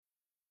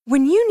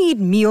When you need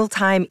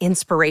mealtime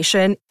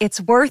inspiration,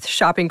 it's worth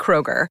shopping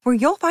Kroger, where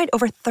you'll find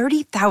over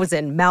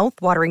 30,000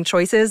 mouth-watering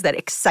choices that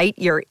excite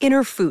your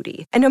inner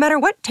foodie. And no matter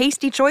what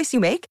tasty choice you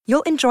make,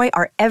 you'll enjoy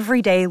our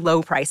everyday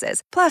low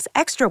prices, plus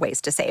extra ways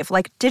to save,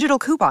 like digital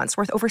coupons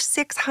worth over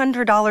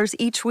 $600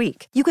 each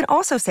week. You can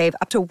also save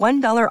up to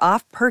 $1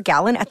 off per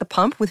gallon at the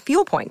pump with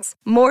fuel points.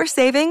 More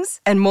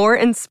savings and more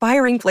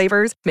inspiring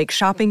flavors make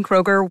shopping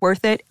Kroger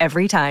worth it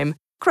every time.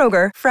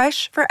 Kroger,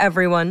 fresh for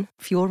everyone.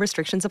 Fuel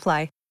restrictions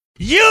apply.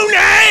 You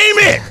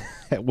name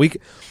it.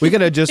 We could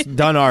have just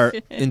done our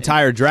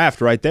entire draft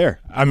right there.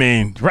 I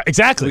mean, right,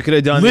 exactly. We could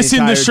have done. Listen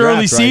the to entire Shirley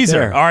draft Caesar.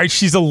 Right there. All right,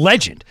 she's a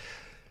legend.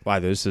 Wow,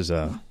 this is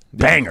a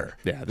Banger.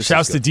 Yeah.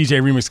 Shouts to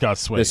DJ Remix Scott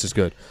Sway. This is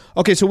good.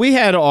 Okay, so we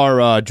had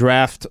our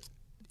draft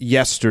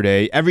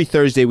yesterday. Every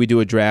Thursday we do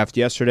a draft.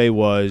 Yesterday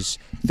was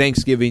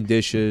Thanksgiving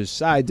dishes,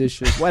 side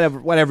dishes,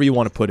 whatever you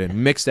want to put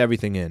in. Mixed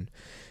everything in,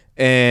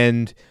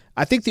 and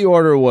I think the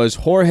order was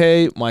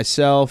Jorge,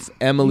 myself,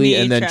 Emily,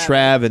 and then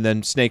Trav, and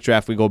then Snake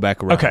Draft. We go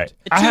back around. Okay.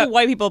 Two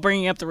white people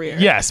bringing up the rear.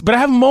 Yes, but I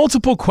have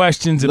multiple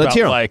questions about,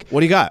 like, what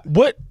do you got?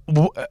 What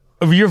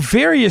your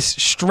various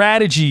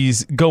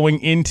strategies going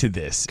into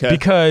this? Okay.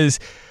 Because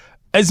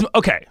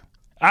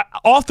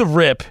off the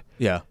rip,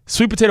 yeah,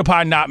 sweet potato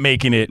pie not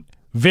making it.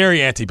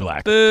 Very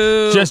anti-black.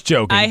 Boo. Just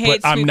joking. I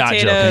hate but I'm sweet not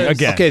potatoes. joking.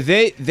 Again. Okay,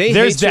 they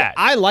there's hate that.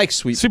 I like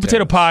sweet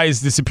potato pie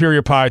is the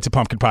superior pie to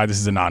pumpkin pie. This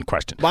is a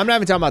non-question. Well, I'm not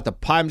even talking about the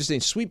pie. I'm just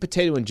saying sweet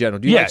potato in general.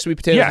 Do you like sweet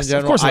potatoes in general? Yes,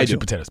 of course I like sweet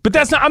potatoes. But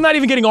that's not. I'm not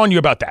even getting on you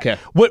about that. Okay.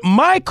 What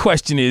my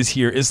question is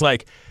here is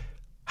like,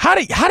 how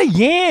do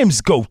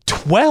yams go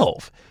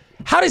 12?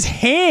 How does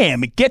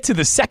ham get to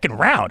the second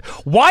round?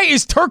 Why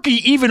is turkey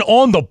even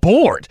on the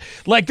board?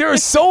 Like, there are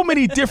so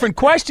many different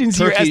questions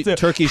here as to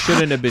turkey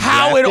shouldn't have been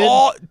how drafted. it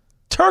all.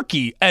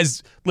 Turkey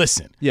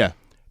Yeah.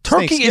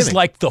 Turkey is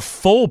like the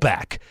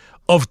fullback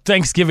of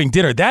Thanksgiving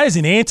dinner. That is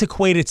an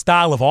antiquated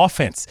style of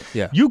offense.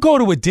 Yeah. You go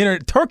to a dinner,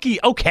 turkey,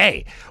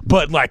 okay,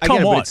 but like, come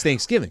on. But it's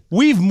Thanksgiving.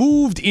 We've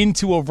moved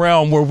into a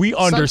realm where we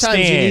understand.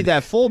 Sometimes you need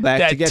that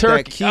fullback to get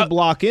that key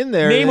block in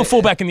there. Name a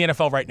fullback in the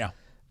NFL right now.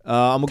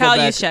 I'm gonna Kyle go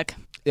back. Juszczyk.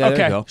 Yeah, there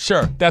you Okay, go.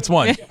 sure, that's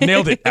one.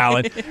 Nailed it,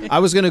 Alan. I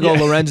was going to go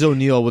Lorenzo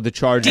Neal with the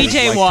Chargers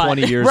DJ like Watt.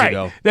 20 years Right.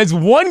 ago. There's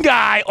one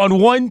guy on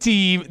one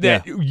team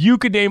that you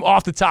could name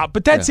off the top,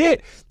 but that's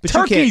it. But you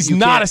Turkey's can't-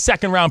 not a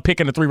second-round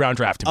pick in a 3-round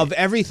draft. To me. Of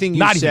everything you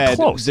Not said, even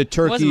close. the Wasn't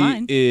turkey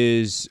mine.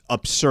 is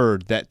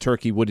absurd that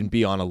turkey wouldn't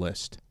be on a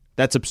list.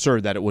 That's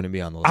absurd that it wouldn't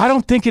be on the list. I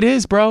don't think it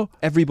is, bro.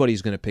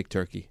 Everybody's going to pick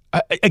turkey.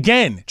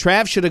 Again,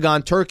 Trav should have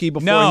gone turkey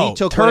before No, he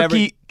took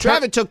turkey-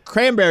 whatever. Trav took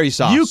cranberry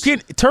sauce.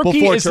 Turkey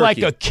before is like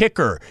turkey. a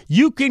kicker.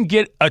 You can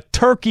get a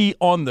turkey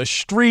on the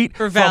street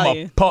For from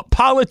value. a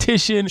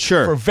politician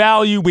for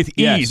value with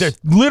Yes. ease. They're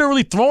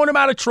literally throwing them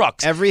out of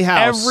trucks. Every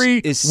house is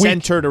week.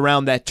 centered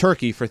around that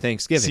turkey for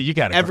Thanksgiving. See, you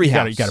got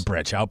to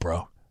branch out,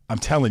 bro. I'm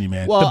telling you,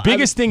 man. Well, the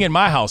biggest thing in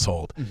my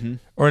household,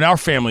 or in our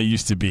family,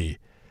 used to be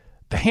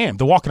the ham,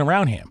 the walking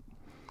around ham.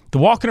 The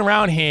walking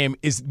around ham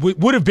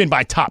would have been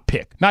my top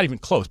pick, not even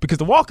close, because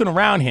the walking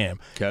around ham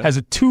has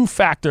a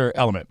 2-factor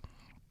element.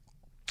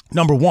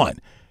 Number one,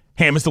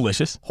 ham is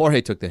delicious.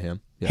 Jorge took the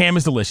ham. Yeah. Ham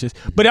is delicious.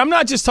 But I'm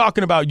not just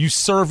talking about you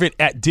serve it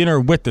at dinner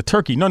with the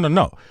turkey.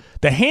 No.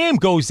 The ham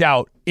goes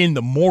out in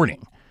the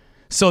morning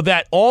so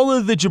that all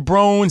of the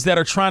jabrones that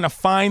are trying to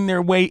find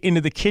their way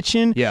into the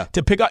kitchen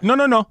to pick up.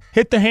 No.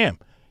 Hit the ham.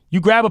 You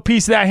grab a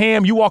piece of that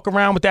ham, you walk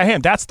around with that ham.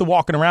 That's the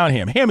walking around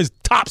ham. Ham is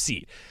top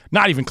seed.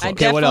 Not even close. I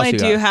definitely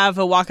do have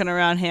a walking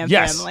around ham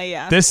yes. family.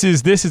 Yeah. This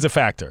is a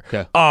factor.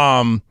 Okay.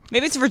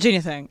 Maybe it's a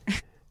Virginia thing.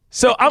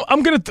 So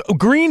I'm gonna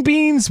green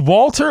beans,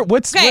 Walter.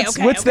 What's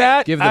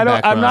that? Give the I'm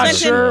not background.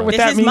 sure what this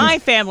that is means. my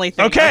family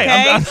thing. Okay,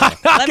 I'm not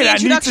Let me I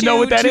need introduce to know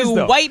what that you is, to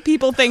though. white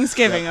people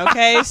Thanksgiving.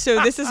 Okay, so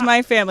this is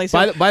my family.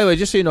 So By the way,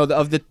 just so you know,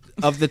 of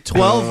the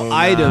 12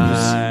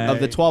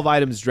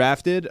 items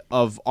drafted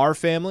of our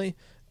family,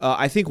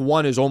 I think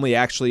one is only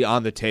actually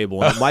on the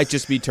table. And it might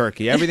just be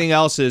turkey. Everything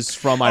else is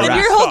from Iraq. and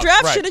your whole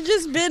draft Right. should have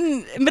just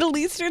been Middle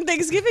Eastern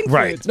Thanksgiving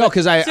Right. foods. No,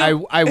 because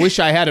I wish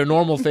I had a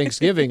normal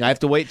Thanksgiving. I have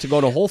to wait to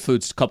go to Whole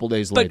Foods a couple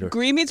days later. But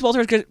green beans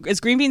Walter is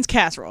green beans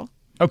casserole.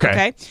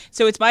 Okay.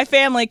 So it's my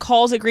family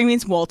calls it green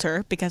beans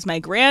Walter because my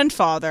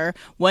grandfather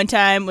one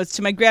time was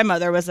to my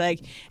grandmother was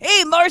like,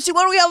 "Hey Marcy,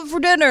 what do we have for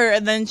dinner?"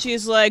 And then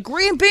she's like,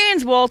 "Green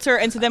beans Walter."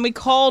 And so then we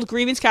called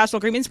green beans casserole,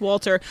 green beans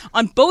Walter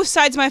on both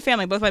sides of my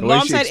family, both my The way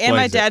mom's she side and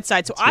my explains it. dad's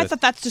side. So I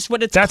thought that's just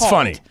what it's That's called.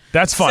 funny.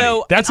 That's funny.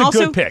 So, That's and a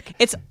good also, pick.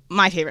 It's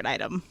my favorite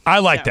item. I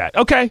like that.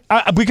 Okay.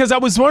 Because I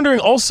was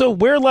wondering also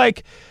where,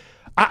 like,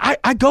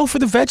 I go for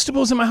the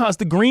vegetables in my house.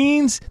 The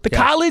greens, the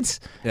collards,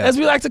 as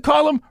we like to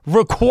call them,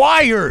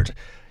 required.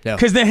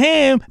 Because the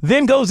ham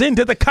then goes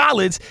into the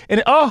collards.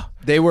 And,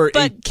 they were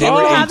But can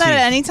you have that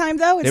at any time,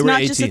 though? It's They were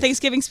not just a 18th.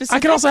 Thanksgiving specific. I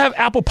can also have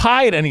apple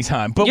pie at any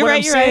time. But You're what right,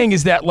 I'm you're saying right.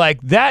 is that, like,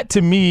 that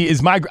to me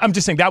is I'm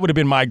just saying that would have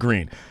been my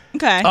green.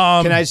 Okay. Can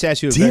I just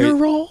ask you a dinner very,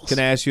 rolls? Can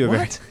I ask you a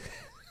very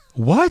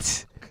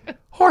What?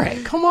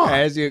 Jorge, come on.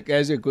 Ask you a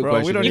quick Bro,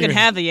 question. we don't You can even,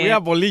 have the We yam.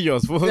 have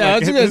bolillos. Fool. Yeah, I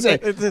was gonna say.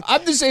 It's-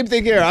 I'm the same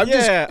thing here. I'm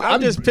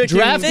just picking.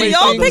 drafting Did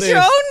y'all things. pick your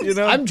own? You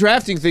know? I'm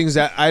drafting things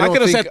that I I don't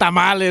could have think. said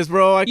tamales,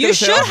 bro. I You coulda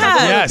said should all kinds of have.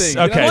 other Yes, things,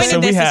 okay, The point so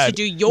of we this had- is to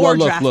do your Well,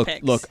 draft look.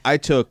 picks.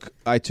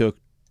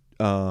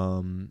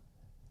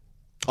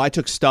 I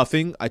took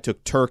stuffing, I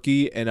took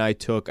turkey, and I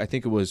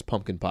think it was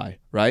pumpkin pie,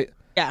 right?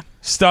 Yeah.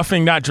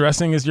 Stuffing, not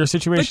dressing is your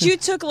situation? But you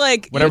took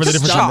like Whatever you the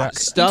took difference in chalk. that.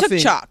 Stuffing, You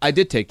took chalk. I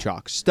did take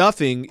chalk.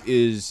 Stuffing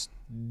is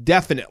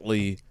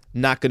definitely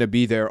not going to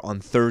be there on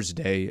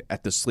Thursday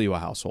at the Sliwa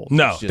household.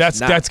 No, It's just that's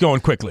not. going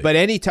quickly. But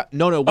anytime,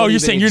 no. it Oh, won't you're even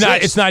saying you're not?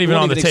 exist. It's not even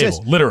Won't on the even table,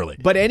 exist. literally.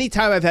 But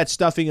anytime I've had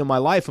stuffing in my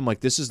life, I'm like,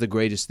 this is the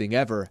greatest thing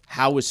ever.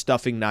 How is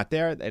stuffing not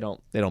there? They don't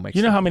make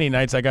You know sense. how many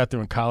nights I got through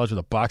in college with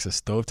a box of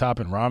stovetop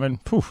and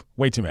ramen? Poof,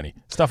 way too many.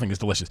 Stuffing is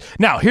delicious.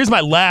 Now, here's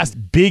my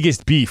last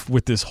biggest beef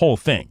with this whole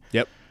thing.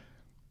 Yep.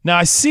 Now,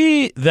 I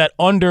see that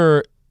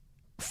under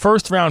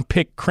first-round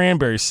pick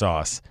cranberry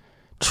sauce,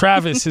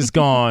 Travis has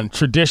gone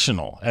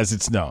traditional, as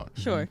it's known.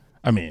 Sure.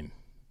 I mean,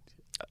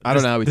 I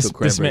don't know how he this- took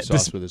cranberry this man-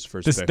 sauce this- with his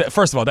first this- pick. that-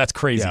 first of all, that's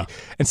crazy. Yeah.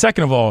 And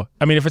second of all,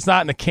 I mean, if it's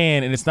not in a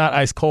can and it's not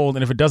ice cold,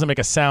 and if it doesn't make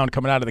a sound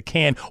coming out of the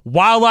can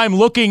while I'm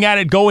looking at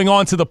it going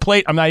onto the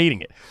plate, I'm not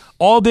eating it.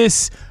 All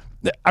this,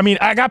 I mean,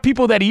 I got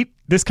people that eat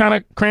this kind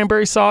of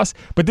cranberry sauce,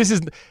 but this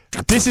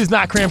is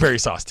not cranberry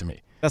sauce to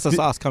me. That's a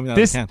sauce coming out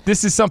This of the can.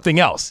 this is something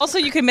else. Also,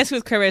 you can mix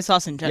with cranberry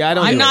sauce in general. Yeah, I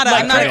don't I'm do not. it.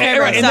 I'm not a Like,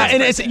 cranberry and, sauce.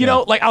 and it's, you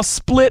know, like I'll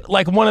split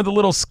like one of the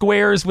little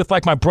squares with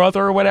like my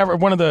brother or whatever,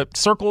 one of the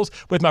circles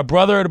with my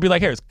brother. It'll be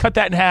like, here, cut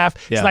that in half.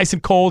 Yeah. It's nice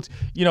and cold.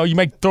 You know, you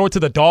might throw it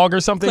to the dog or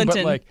something,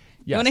 Clinton, but like,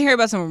 you yes. want to hear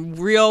about some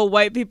real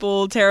white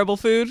people terrible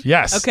food?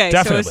 Yes, Okay,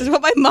 definitely. so this is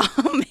what my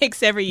mom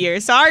makes every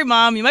year. Sorry,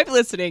 Mom, you might be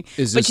listening,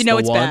 Is but this you know the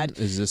it's one? bad.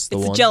 Is this the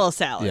it's one? a Jello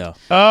salad.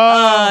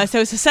 Yeah. So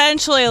it's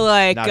essentially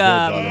like Not good,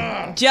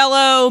 brother.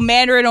 Jello,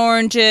 mandarin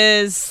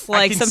oranges,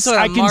 like some sort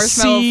of I can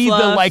marshmallow see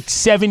fluff. the like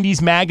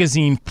 70s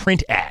magazine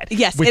print ad.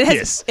 Yes, with it has.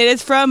 this. It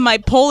is from my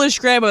Polish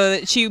grandmother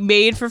that she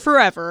made for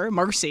forever,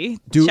 Marcy.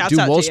 Do Shouts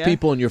out most to ya.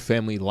 people in your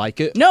family like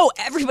it? No,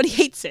 everybody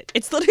hates it.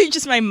 It's literally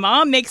just my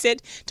mom makes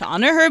it to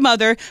honor her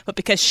mother, but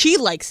because she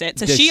likes it,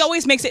 so Does she she-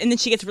 always makes it, and then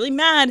she gets really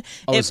mad.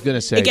 I was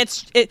gonna say- it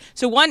gets it.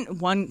 So one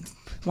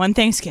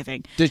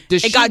Thanksgiving, Does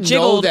it she got know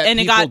jiggled that and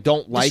it people got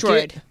don't like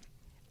destroyed. it?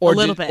 Or A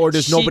little bit. Or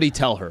does She- nobody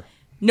tell her?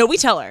 No, we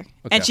tell her,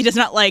 and Okay. she does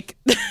not like.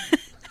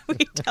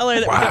 We tell her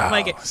that we don't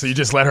like it. So you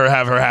just let her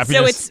have her happiness.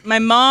 So it's my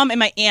mom and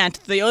my aunt,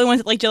 the only ones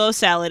that like Jello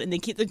salad, and they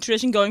keep the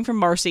tradition going from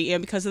Marcy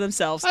and because of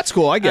themselves. That's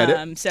cool. I get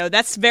it. So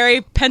that's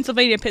very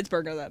Pennsylvania,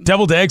 Pittsburgh of them.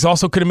 Deviled eggs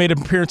also could have made an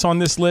appearance on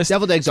this list.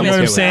 Deviled eggs, I'm You know what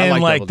okay I'm with. I saying?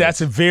 like Like deviled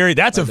that's eggs.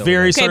 a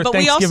very Okay, sort of but we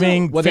also-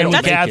 Thanksgiving Well, they don't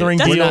family make it. gathering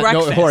That's dinner.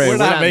 breakfast. Jorge, We're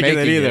not making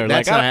it either.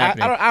 That's Like, not I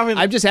happening. don't even-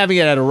 I'm just having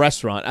it at a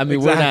restaurant. I mean,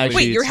 we're not. Exactly. actually-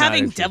 Wait, you're it's not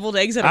having actually- deviled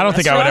eggs at a I don't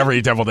think I would restaurant? ever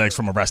eat deviled eggs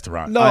from a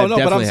restaurant. No, I've no,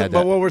 but definitely had but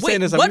that. what we're Wait,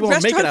 saying is that what we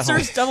won't make it restaurant at home.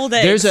 serves deviled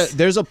eggs?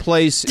 There's a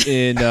place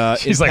in.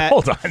 She's in like,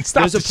 hold on,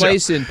 stop There's a the show.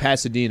 place in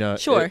Pasadena.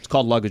 Sure. It's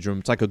called Luggage Room.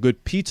 It's like a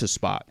good pizza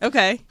spot.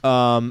 Okay.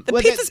 The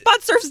Well, pizza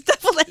spot serves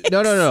deviled eggs.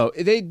 No.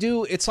 They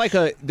do. It's like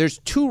there's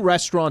two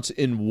restaurants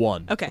in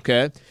one. Okay.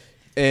 Okay.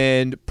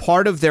 And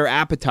part of their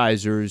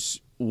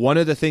appetizers, one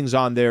of the things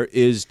on there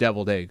is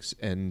deviled eggs,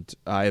 and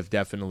I have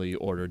definitely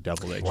ordered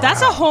deviled eggs.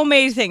 That's a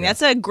homemade thing.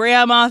 That's a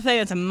grandma thing.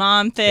 That's a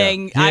mom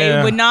thing. Yeah.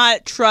 I would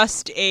not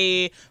trust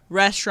a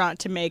restaurant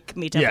to make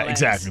me deviled Yeah,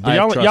 eggs. exactly. But I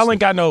y'all trust ain't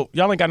got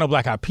no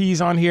black eyed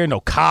peas on here, no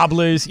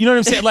cobblers. You know what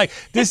I'm saying? Like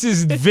this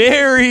is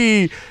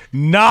very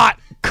not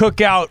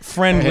cookout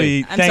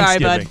friendly I'm sorry,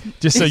 Thanksgiving. bud.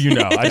 Just so you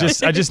know, I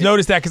just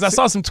noticed that because I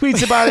saw some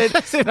tweets about it,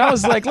 and I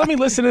was like, let me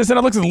listen to this. And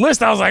I looked at the list,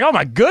 and I was like, oh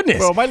my goodness,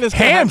 Bro, my list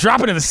ham had-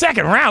 dropping in the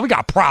second round. We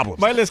got problems.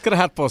 My list could have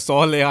had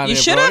pozole on You it.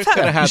 should bro. have It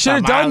coulda had- had You should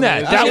have done that.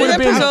 tamales. That You would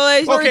have should been. have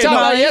pozole, What or we talking about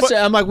tamales.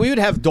 yesterday? I'm like, we would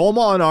have dolma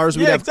on ours.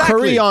 We'd Yeah, have exactly.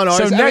 curry on ours.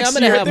 So I mean, next I'm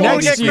gonna year- have Then all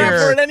we next get these- crap year-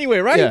 for it anyway,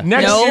 right? Yeah.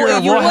 Next No, year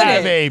you we'll wouldn't.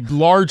 have a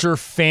larger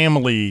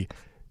family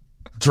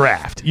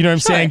draft. You know what I'm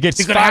saying? Get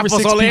He's gonna 5 have or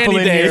 6 pozole people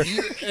any in day.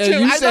 here.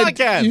 You I know I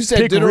can. you said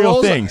Pick dinner real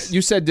rolls. things.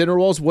 You said dinner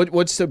rolls.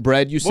 What's the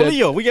bread? You said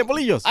Bolillo. We get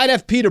bolillos. I'd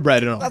have pita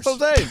bread in ours. That's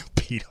what I'm saying.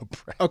 Pita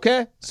bread.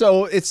 Okay,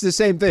 so it's the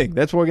same thing.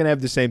 That's what we're gonna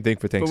have the same thing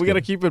for But Thanksgiving. we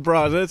gotta keep it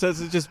broad. It's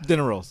just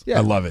dinner rolls. Yeah.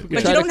 I love it. We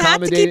But tried you don't have to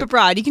accommodating- keep it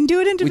broad. You can do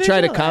it We individually.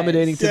 tried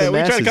accommodating to Yeah, the we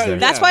tried masses to- there.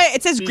 That's Yeah. why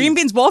it says Jeez. green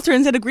beans Walter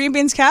instead of green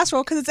beans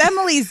casserole because it's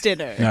Emily's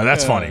dinner. No,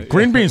 that's funny.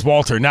 Green beans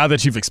Walter, now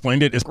that you've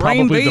explained it, is Green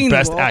probably the beans,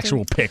 best Walter.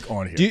 actual pick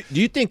on here.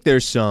 Do you think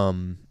there's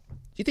some?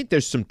 Do you think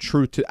there's some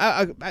truth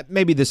to?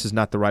 Maybe this is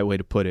not the right way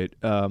to put it.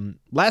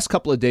 Last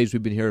couple of days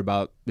we've been hearing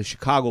about the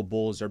Chicago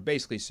Bulls are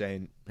basically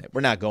saying, hey,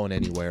 we're not going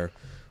anywhere.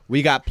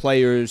 We got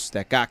players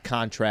that got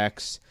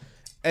contracts,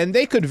 and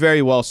they could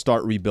very well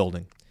start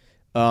rebuilding.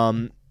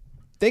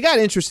 They got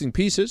interesting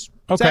pieces.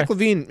 Okay. Zach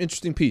LaVine,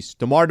 interesting piece.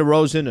 DeMar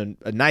DeRozan,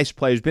 a nice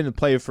player.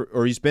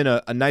 He's been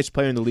a nice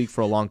player in the league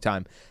for a long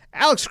time.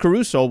 Alex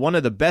Caruso, one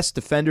of the best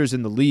defenders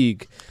in the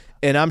league,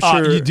 and I'm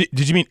sure.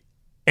 Did you mean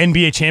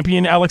NBA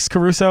champion Alex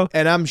Caruso?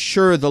 And I'm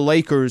sure the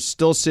Lakers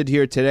still sit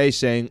here today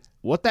saying,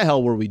 what the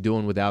hell were we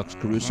doing with Alex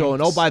Caruso?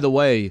 And oh, by the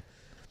way,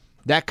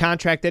 that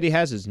contract that he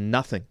has is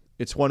nothing.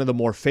 It's one of the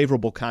more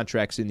favorable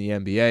contracts in the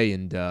NBA.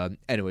 And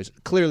anyways,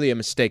 clearly a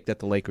mistake that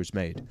the Lakers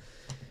made.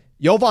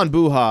 Jovan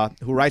Buha,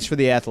 who writes for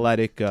The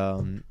Athletic,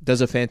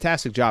 does a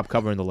fantastic job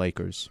covering the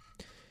Lakers.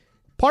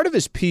 Part of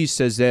his piece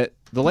says that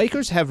the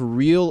Lakers have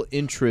real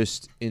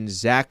interest in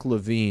Zach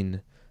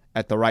LaVine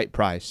at the right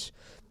price.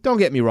 Don't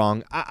get me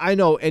wrong. I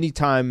know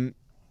anytime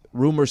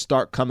rumors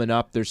start coming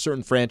up, there's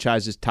certain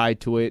franchises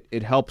tied to it.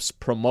 It helps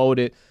promote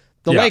it.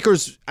 The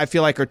Lakers, I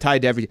feel like, are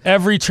tied to everything.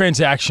 Every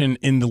transaction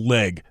in the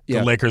league,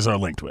 the Lakers are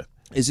linked with.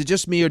 Is it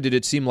just me, or did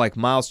it seem like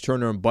Miles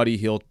Turner and Buddy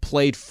Hield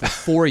played for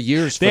 4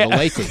 years for the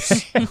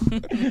Lakers?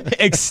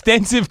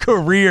 Extensive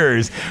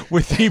careers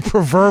with the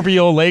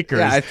proverbial Lakers.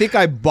 Yeah, I think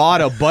I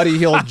bought a Buddy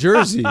Hield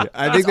jersey.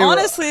 I think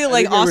honestly,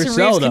 like Austin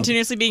Reeves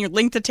continuously being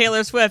linked to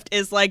Taylor Swift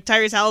is like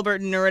Tyrese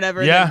Halliburton or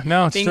whatever. Yeah,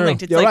 no, it's being true.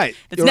 linked. It's You're like, right.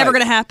 It's never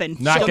going to happen.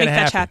 Not Don't gonna make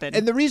that happen.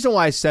 And the reason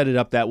why I set it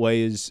up that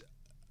way is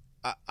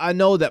I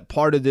know that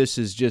part of this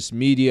is just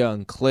media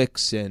and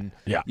clicks and,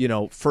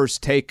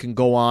 First Take can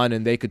go on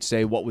and they could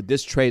say, what would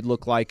this trade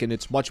look like? And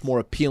it's much more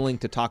appealing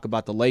to talk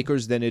about the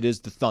Lakers than it is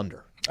the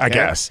Thunder. I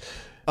guess.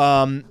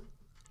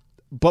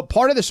 But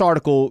part of this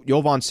article,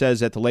 Jovan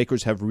says that the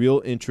Lakers have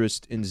real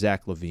interest in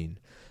Zach LaVine.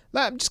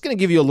 Now, I'm just going to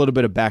give you a little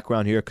bit of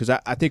background here because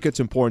I think it's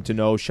important to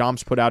know.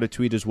 Shams put out a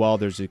tweet as well.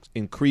 There's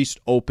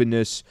increased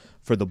openness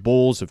for the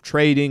Bulls of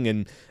trading.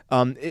 And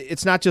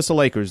it's not just the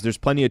Lakers. There's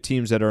plenty of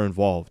teams that are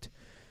involved.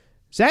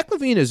 Zach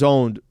LaVine is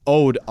owed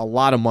a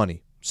lot of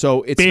money.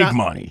 So it's big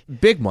money.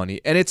 Big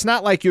money. And it's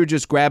not like you're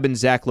just grabbing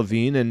Zach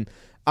LaVine. And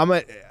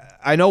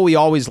I know we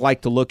always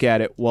like to look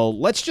at it, well,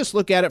 let's just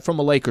look at it from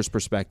a Lakers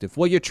perspective.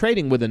 Well, you're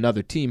trading with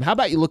another team. How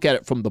about you look at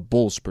it from the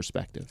Bulls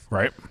perspective?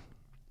 Right.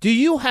 Do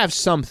you have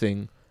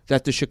something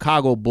that the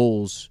Chicago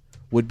Bulls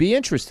would be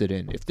interested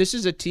in if this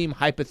is a team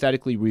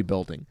hypothetically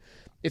rebuilding?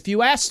 If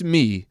you asked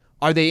me,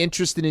 are they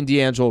interested in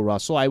D'Angelo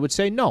Russell? I would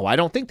say no. I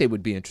don't think they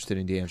would be interested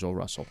in D'Angelo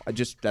Russell.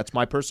 That's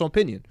my personal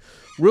opinion.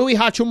 Rui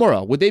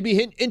Hachimura, would they be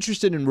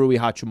interested in Rui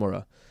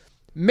Hachimura?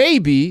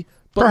 Maybe,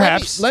 but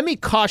perhaps. Let me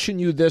caution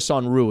you this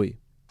on Rui.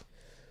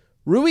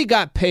 Rui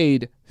got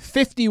paid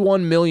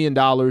 $51 million,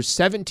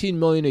 $17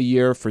 million a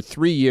year for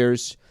 3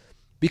 years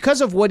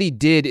because of what he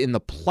did in the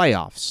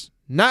playoffs,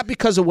 not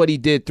because of what he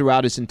did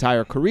throughout his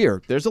entire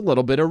career. There's a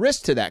little bit of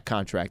risk to that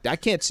contract. I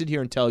can't sit here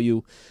and tell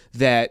you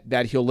that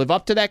he'll live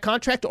up to that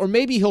contract, or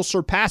maybe he'll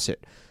surpass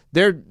it.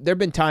 There have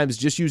been times,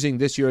 just using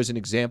this year as an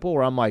example,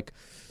 where I'm like,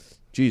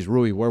 geez,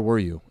 Rui, where were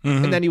you?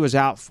 Mm-hmm. And then he was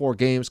out 4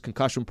 games,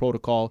 concussion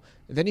protocol.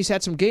 And then he's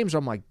had some games where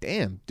I'm like,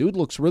 damn, dude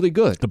looks really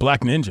good. The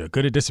Black Ninja,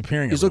 good at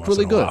disappearing. He's looked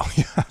really good.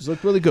 He's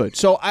looked really good.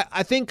 So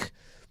I think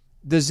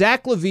the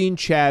Zach LaVine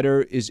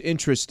chatter is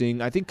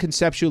interesting. I think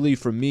conceptually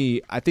for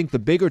me, I think the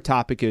bigger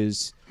topic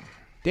is,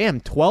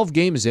 damn, 12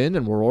 games in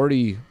and we're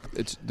already,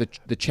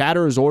 the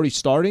chatter is already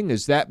starting.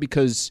 Is that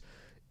because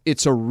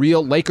it's a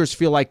real, Lakers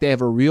feel like they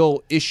have a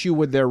real issue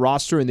with their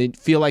roster and they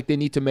feel like they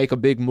need to make a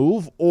big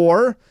move?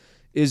 Or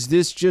is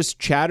this just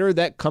chatter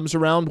that comes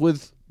around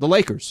with the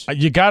Lakers?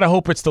 You got to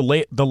hope it's the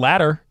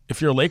latter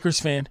if you're a Lakers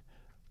fan.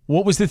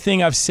 What was the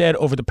thing I've said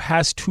over the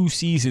past 2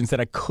 seasons that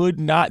I could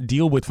not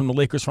deal with from the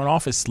Lakers front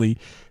office, Lee?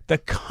 The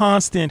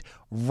constant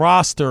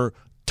roster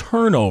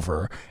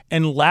turnover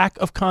and lack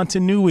of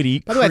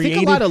continuity. By the way, I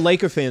think a lot of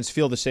Laker fans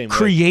feel the same way.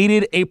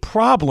 Created a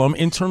problem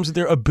in terms of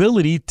their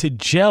ability to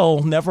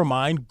gel, never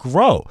mind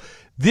grow.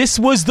 This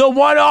was the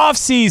one off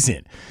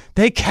season.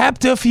 They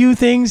kept a few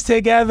things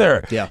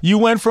together. Yeah. You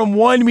went from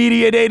one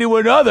media day to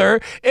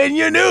another, and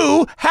you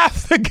knew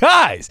half the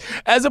guys.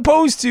 As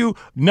opposed to,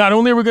 not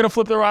only are we going to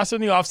flip the roster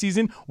in the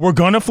offseason, we're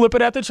going to flip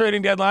it at the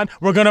trading deadline,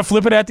 we're going to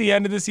flip it at the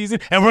end of the season,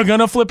 and we're going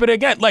to flip it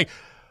again. Like,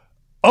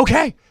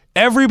 okay,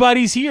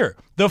 everybody's here.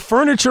 The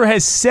furniture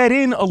has set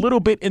in a little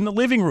bit in the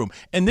living room.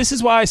 And this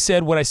is why I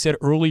said what I said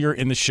earlier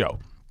in the show.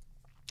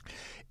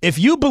 If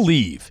you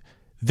believe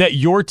that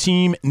your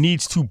team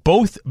needs to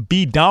both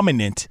be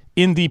dominant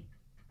in the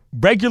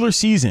regular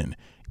season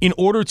in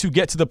order to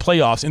get to the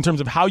playoffs in terms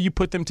of how you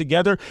put them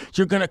together,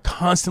 you're going to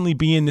constantly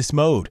be in this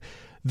mode.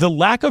 The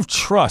lack of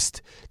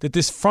trust that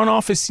this front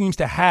office seems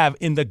to have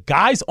in the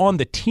guys on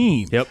the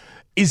team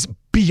is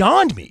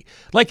beyond me.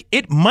 Like,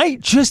 it might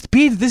just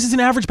be that this is an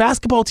average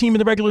basketball team in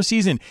the regular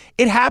season.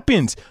 It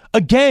happens.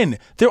 Again,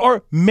 there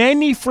are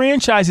many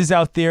franchises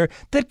out there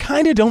that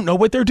kind of don't know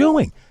what they're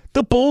doing.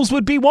 The Bulls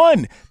would be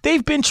one.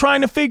 They've been trying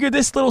to figure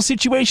this little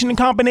situation and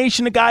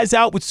combination of guys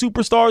out with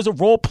superstars, a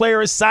role player,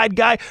 a side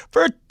guy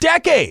for a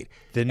decade.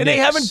 And they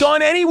haven't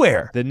gone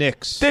anywhere. The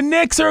Knicks. The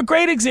Knicks are a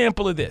great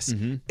example of this.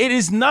 Mm-hmm. It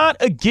is not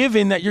a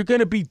given that you're going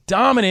to be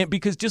dominant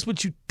because just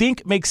what you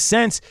think makes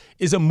sense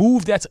is a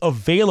move that's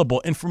available.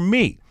 And for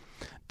me,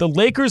 the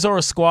Lakers are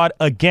a squad,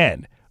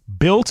 again,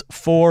 built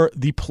for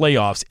the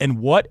playoffs. And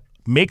what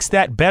makes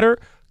that better?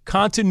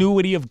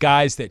 Continuity of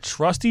guys that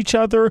trust each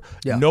other,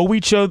 know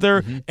each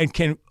other, and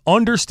can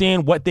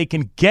understand what they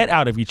can get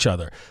out of each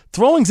other.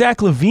 Throwing Zach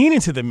LaVine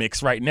into the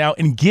mix right now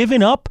and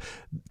giving up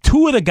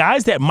 2 of the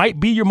guys that might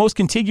be your most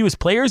contiguous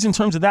players in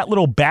terms of that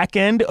little back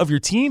end of your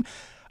team,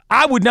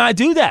 I would not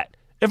do that.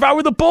 If I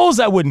were the Bulls,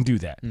 I wouldn't do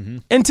that.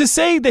 And to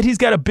say that he's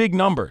got a big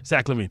number,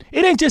 Zach LaVine,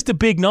 it ain't just a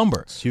big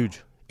number. It's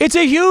huge. It's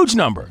a huge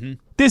number.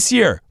 This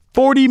year,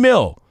 40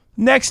 mil.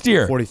 Next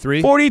year,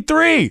 43.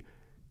 43.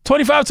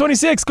 25,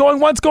 26, going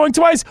once, going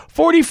twice,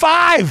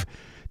 45.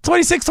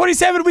 26,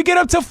 27, we get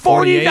up to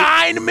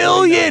 49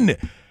 million.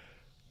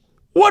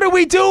 What are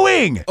we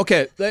doing?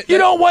 Okay. You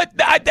know what?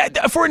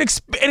 For an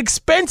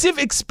expensive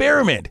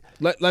experiment,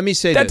 Let me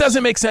say that this.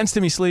 doesn't make sense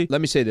to me, Slee.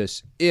 Let me say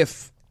this.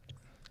 If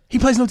He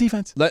plays no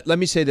defense. let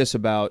me say this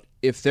about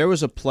if there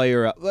was a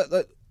player.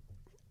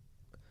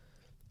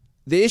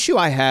 The issue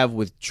I have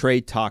with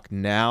trade talk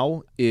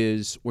now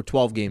is we're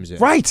 12 games in.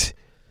 Right.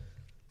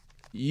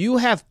 You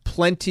have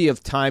plenty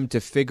of time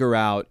to figure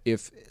out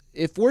if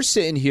we're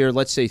sitting here,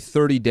 let's say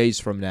 30 days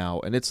from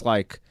now, and it's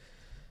like,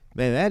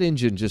 man, that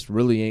engine just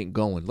really ain't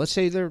going. Let's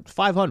say they're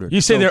 500.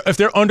 You say if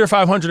they're under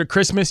 500 at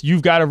Christmas,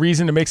 you've got a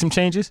reason to make some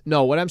changes?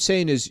 No, what I'm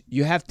saying is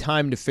you have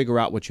time to figure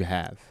out what you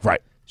have. Right.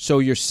 So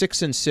you're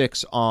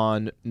 6-6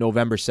 on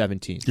November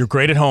 17th. You're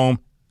great at home,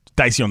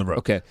 dicey on the road.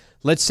 Okay.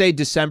 Let's say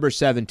December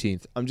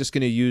 17th. I'm just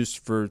going to use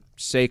for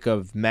sake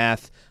of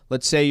math.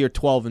 Let's say you're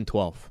 12-12.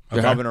 You're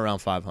Okay. hovering around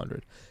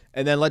 500.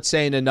 And then let's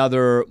say in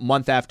another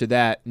month after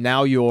that,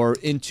 now you're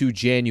into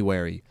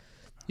January.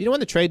 You know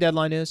when the trade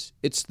deadline is?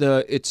 It's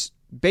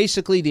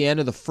basically the end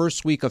of the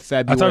first week of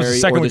February. thought it was the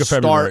second or week of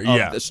February,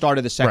 yeah. The start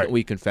of the second Right.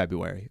 week in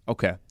February.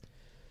 Okay.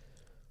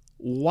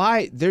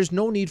 Why? There's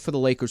no need for the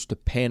Lakers to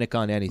panic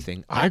on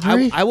anything. I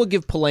agree. I will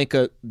give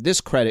Pelinka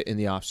this credit in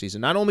the offseason.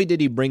 Not only did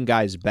he bring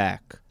guys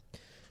back,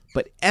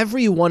 but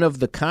every one of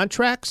the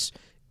contracts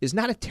is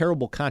not a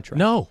terrible contract.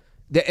 No.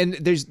 And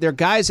they're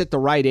guys at the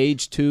right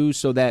age, too,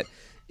 so that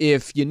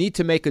if you need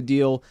to make a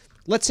deal,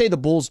 let's say the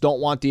Bulls don't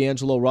want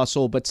D'Angelo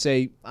Russell, but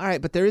say, all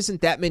right, but there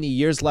isn't that many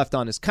years left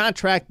on his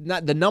contract.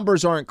 The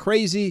numbers aren't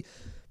crazy.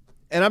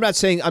 And I'm not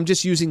saying, I'm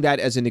just using that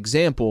as an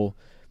example.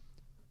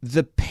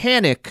 The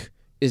panic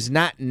is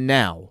not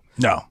now.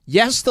 No.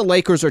 Yes, the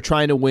Lakers are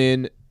trying to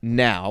win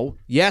now.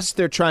 Yes,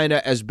 they're trying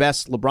to, as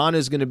best LeBron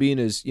is going to be in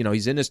his,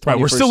 he's in his 21st Right,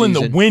 we're still in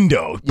season. the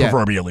window, Yeah.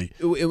 proverbially.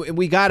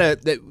 We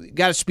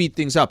gotta speed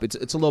things up. It's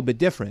a little bit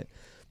different.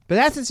 But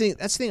that's the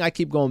thing I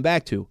keep going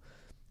back to.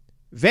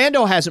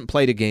 Vando hasn't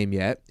played a game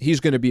yet.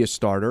 He's going to be a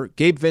starter.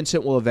 Gabe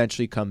Vincent will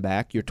eventually come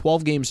back. You're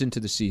 12 games into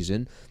the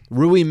season.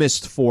 Rui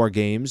missed 4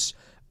 games.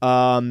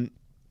 LeBron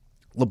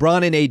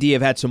and AD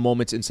have had some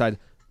moments inside.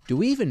 Do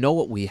we even know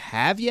what we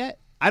have yet?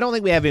 I don't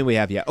think we have any we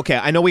have yet. Okay,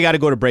 I know we got to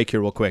go to break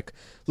here real quick.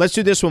 Let's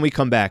do this when we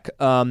come back.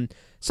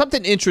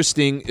 Something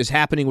interesting is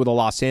happening with the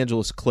Los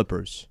Angeles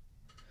Clippers.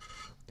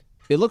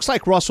 It looks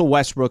like Russell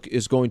Westbrook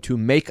is going to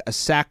make a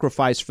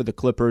sacrifice for the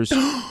Clippers.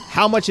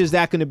 How much is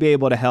that going to be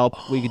able to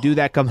help? We can do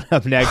that coming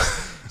up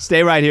next.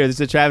 Stay right here. This is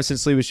the Travis and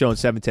Sleeva Show on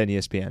 710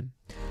 ESPN.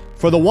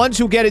 For the ones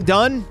who get it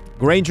done,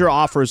 Grainger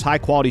offers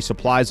high-quality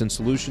supplies and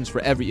solutions for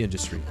every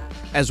industry,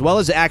 as well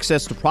as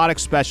access to product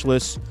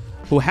specialists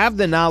who have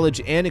the knowledge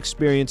and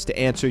experience to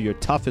answer your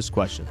toughest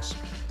questions.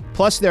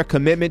 Plus, their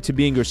commitment to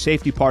being your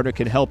safety partner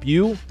can help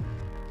you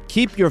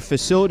keep your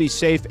facility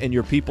safe and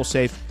your people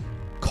safe.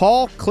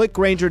 Call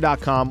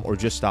clickgrainger.com or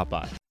just stop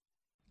by.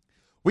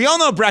 We all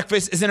know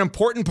breakfast is an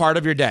important part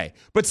of your day,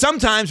 but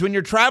sometimes when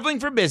you're traveling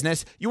for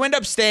business, you end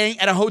up staying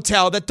at a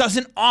hotel that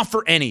doesn't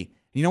offer any.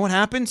 You know what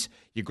happens?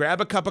 You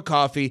grab a cup of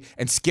coffee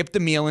and skip the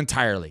meal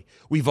entirely.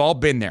 We've all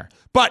been there.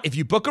 But if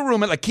you book a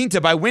room at La Quinta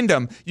by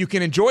Wyndham, you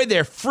can enjoy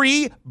their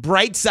free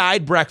Bright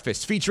Side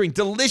breakfast featuring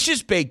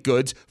delicious baked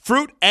goods,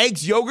 fruit,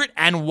 eggs, yogurt,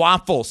 and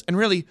waffles. And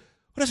really,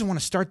 who doesn't want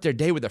to start their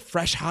day with a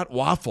fresh, hot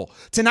waffle?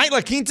 Tonight,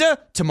 La Quinta,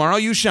 tomorrow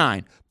you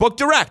shine. Book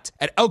direct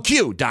at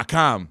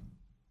lq.com.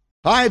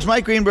 Hi, it's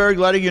Mike Greenberg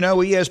letting you know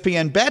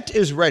ESPN Bet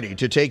is ready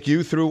to take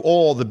you through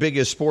all the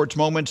biggest sports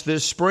moments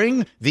this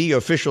spring. The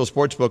official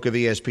sportsbook of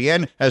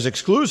ESPN has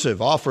exclusive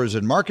offers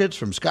and markets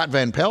from Scott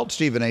Van Pelt,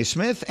 Stephen A.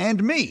 Smith,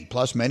 and me,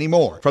 plus many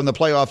more. From the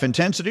playoff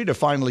intensity to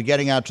finally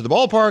getting out to the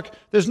ballpark,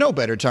 there's no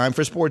better time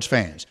for sports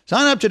fans.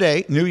 Sign up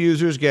today. New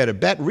users get a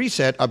bet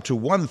reset up to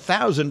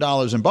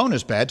 $1,000 in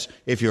bonus bets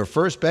if your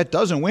first bet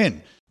doesn't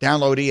win.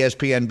 Download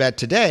ESPN Bet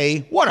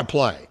today. What a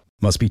play.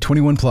 Must be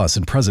 21 plus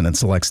and present in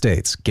select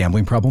states.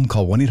 Gambling problem?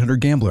 Call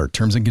 1-800-GAMBLER.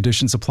 Terms and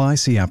conditions apply.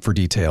 See app for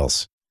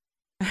details.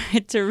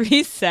 To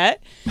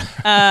reset,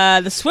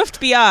 the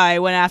Swift BI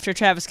went after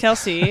Travis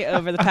Kelce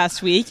over the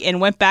past week and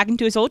went back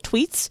into his old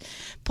tweets,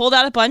 pulled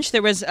out a bunch.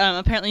 There was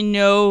apparently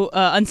no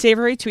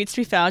unsavory tweets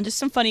to be found, just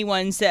some funny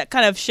ones that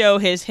kind of show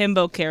his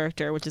himbo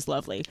character, which is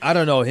lovely. I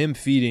don't know, him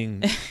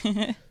feeding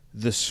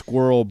the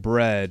squirrel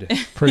bread.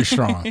 Pretty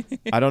strong.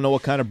 I don't know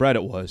what kind of bread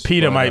it was.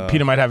 Peter but,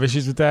 might have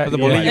issues with that.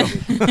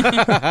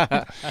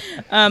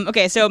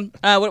 Okay, so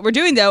what we're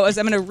doing, though, is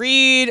I'm going to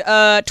read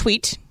a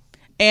tweet,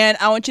 and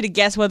I want you to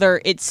guess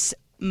whether it's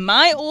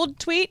my old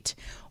tweet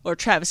or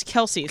Travis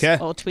Kelce's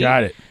old tweet.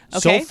 Got it.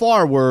 Okay. So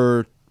far,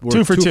 we're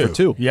Two for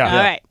two. Yeah. All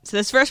right. So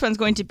this first one's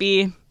going to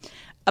be,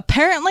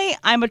 apparently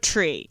I'm a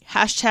tree.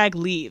 #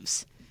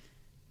 leaves.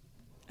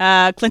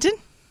 Clinton?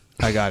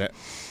 I got it.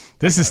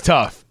 This is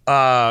tough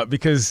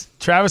because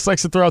Travis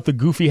likes to throw out the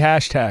goofy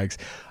hashtags.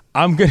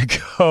 I'm going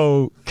to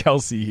go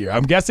Kelsey here.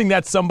 I'm guessing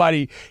that's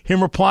somebody,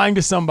 him replying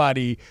to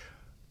somebody,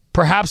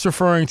 perhaps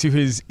referring to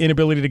his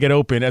inability to get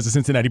open as a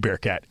Cincinnati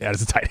Bearcat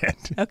as a tight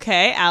end.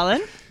 Okay,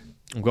 Alan.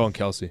 I'm going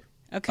Kelsey.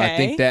 Okay. I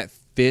think that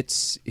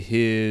fits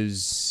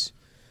his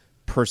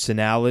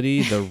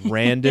personality, the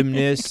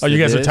randomness. Oh, you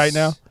guys are this. tight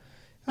now?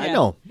 I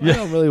know. I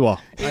know really well.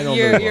 I know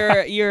really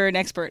well. You're an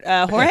expert.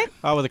 Jorge?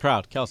 Oh, with the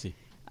crowd, Kelsey.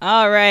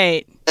 All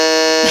right. The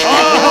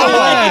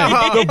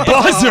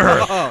buzzer.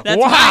 That's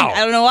Wow. fine. I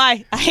don't know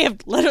why. I have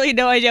literally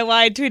no idea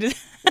why I tweeted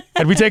that.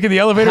 Had we taken the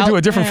elevator to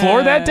a different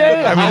floor that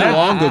day? I mean, How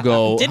long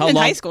ago? Didn't how in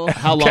long, high school.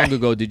 How long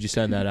ago did you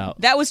send that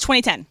out? That was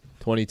 2010.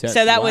 2010.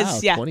 So that Wow,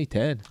 was, yeah.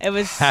 2010. It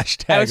was.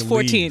 hashtag I was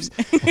 14. leaves.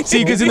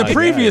 See, because in the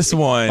previous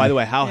one, By the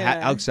way, how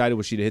excited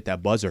was she to hit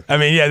that buzzer? I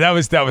mean, yeah, that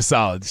was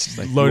solid. Just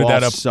loaded you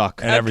that all up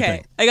suck. and Okay.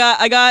 everything. Okay,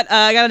 I got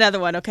another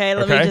one. Okay,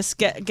 let me Okay. just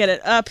get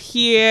it up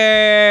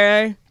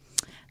here.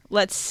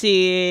 Let's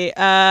see.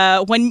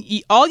 When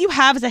all you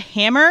have is a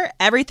hammer,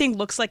 everything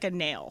looks like a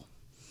nail.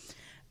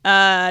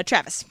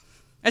 Travis.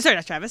 Sorry,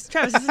 not Travis.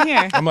 Travis isn't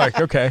here. I'm like,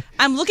 okay.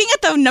 I'm looking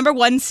at the number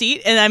 1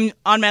 seat, and I'm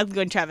automatically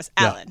going Travis.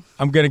 Alan.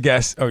 I'm going to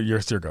guess. Oh, your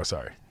go.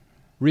 Sorry.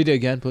 Read it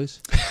again,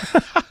 please.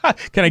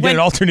 Can I get an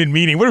alternate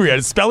meaning? What are we at?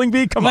 A spelling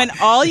bee? Come When on.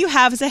 all you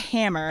have is a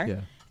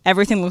hammer,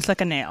 everything looks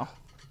like a nail.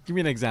 Give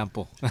me an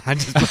example. All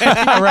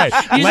right.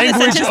 Using a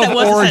Language sentence that of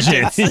was a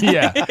origin. sentence.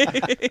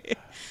 Yeah.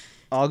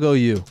 I'll go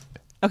you.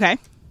 Okay.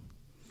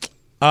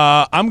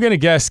 I'm going to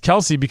guess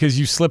Kelsey because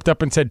you slipped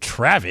up and said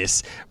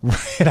Travis.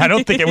 And I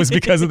don't think it was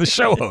because of the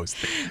show host.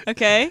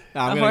 Okay.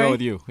 I'm going to go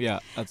with you. Yeah,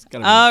 that's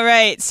gotta be All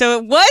right. So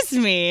it was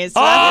me.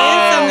 So it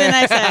is something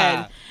I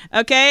said.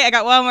 Okay. I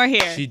got one more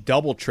here. She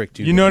double tricked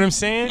you. You know what I'm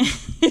saying?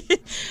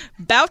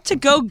 About to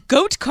go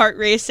goat cart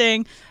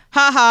racing.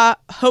 Haha.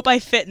 Hope I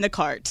fit in the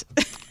cart.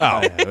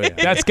 Oh,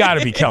 that's got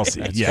to be Kelsey.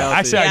 Yeah. Kelsey.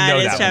 Actually, I Yeah, know it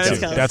is that Travis one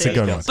too. Kelsey. That's a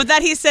good one. But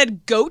that he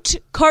said goat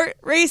cart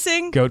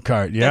racing. Goat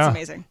cart, yeah. That's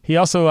amazing. He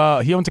also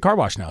he owns a car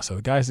wash now, so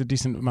the guy has a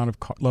decent amount of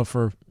love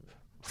for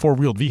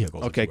four-wheeled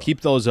vehicles. Okay,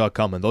 keep those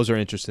coming. Those are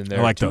interesting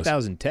there. I like those.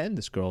 2010,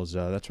 this girl's,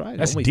 that's right.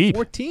 That's only deep.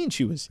 14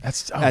 she was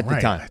That's at the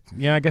right. time.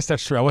 Yeah, I guess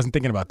that's true. I wasn't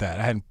thinking about that.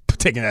 I hadn't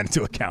taken that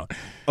into account.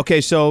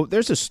 Okay, so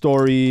there's a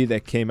story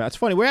that came out. It's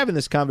funny. We're having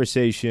this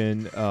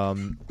conversation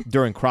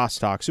during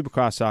Crosstalk, Super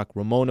Crosstalk.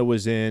 Ramona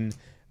was in.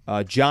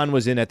 John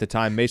was in at the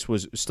time. Mace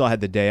still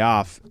had the day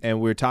off. And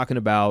we were talking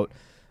about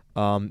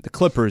the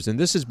Clippers. And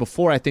this is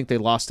before I think they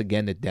lost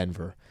again to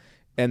Denver.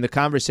 And the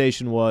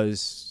conversation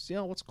was,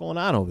 what's going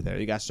on over there?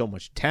 You got so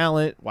much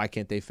talent. Why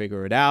can't they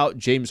figure it out?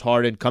 James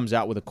Harden comes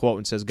out with a quote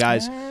and says,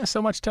 guys,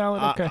 so much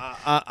talent. Okay.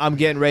 I'm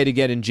getting ready to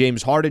get in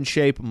James Harden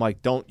shape. I'm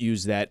like, don't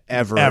use that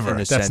ever. Ever. In a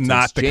That's sentence.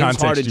 not the James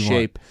context Harden you want.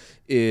 shape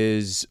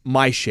is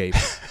my shape.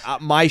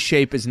 My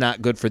shape is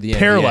not good for the NBA.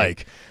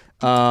 Pear-like.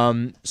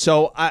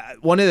 So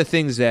one of the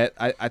things that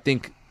I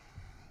think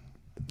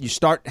you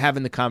start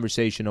having the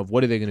conversation of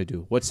what are they going to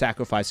do? What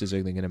sacrifices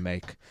are they going to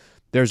make?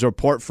 There's a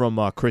report from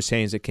Chris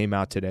Haynes that came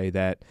out today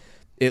that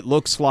it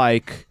looks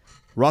like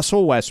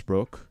Russell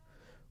Westbrook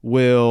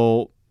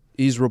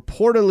he's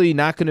reportedly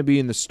not going to be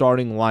in the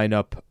starting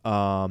lineup,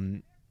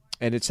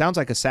 and it sounds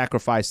like a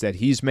sacrifice that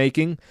he's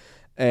making,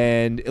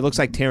 and it looks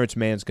like Terrence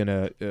Mann's going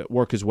to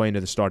work his way into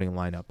the starting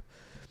lineup.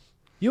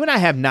 You and I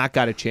have not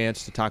got a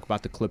chance to talk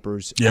about the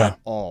Clippers at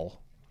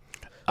all.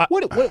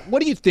 What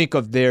do you think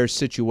of their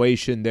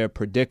situation, their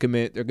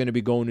predicament? They're going to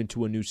be going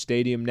into a new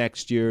stadium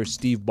next year.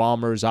 Steve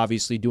Ballmer is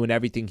obviously doing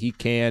everything he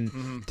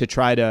can to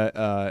try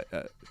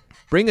to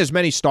bring as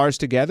many stars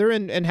together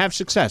and have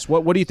success.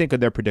 What do you think of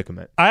their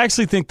predicament? I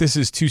actually think this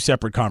is two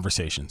separate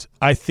conversations.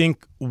 I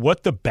think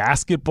what the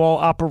basketball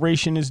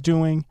operation is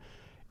doing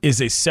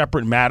is a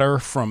separate matter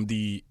from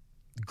the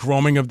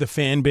growing of the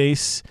fan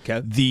base,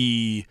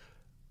 the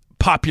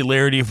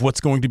popularity of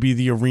what's going to be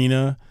the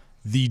arena,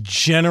 the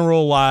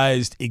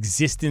generalized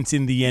existence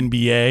in the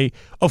NBA.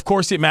 Of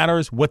course, it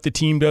matters what the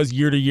team does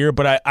year to year,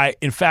 but I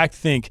in fact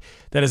think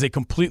that is a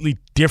completely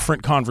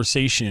different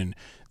conversation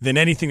than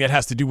anything that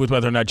has to do with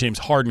whether or not James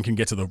Harden can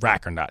get to the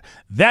rack or not.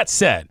 That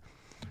said,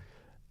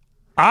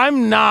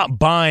 I'm not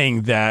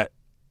buying that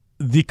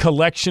the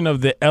collection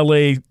of the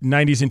LA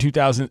 90s and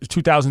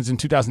 2000s and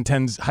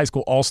 2010s high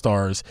school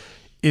all-stars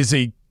is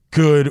a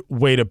good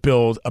way to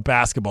build a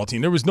basketball team.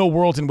 There was no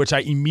world in which I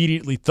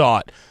immediately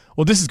thought,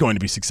 well, this is going to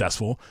be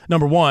successful.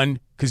 Number one,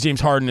 because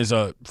James Harden is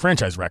a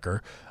franchise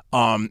wrecker.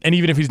 And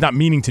even if he's not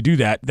meaning to do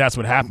that, that's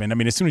what happened. I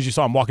mean, as soon as you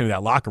saw him walk into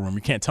that locker room,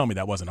 you can't tell me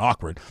that wasn't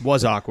awkward.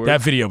 Was awkward.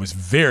 That video was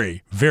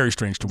very, very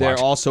strange to watch. There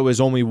also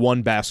is only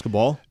one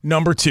basketball.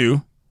 Number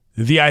two,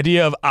 the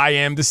idea of I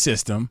am the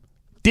system.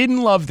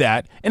 Didn't love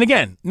that. And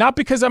again, not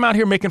because I'm out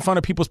here making fun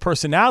of people's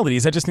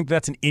personalities. I just think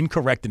that's an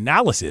incorrect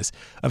analysis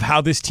of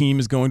how this team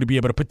is going to be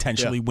able to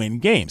potentially win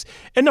games.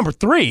 And number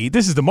three,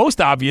 this is the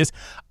most obvious.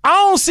 I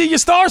don't see your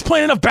stars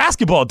playing enough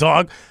basketball,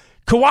 dog.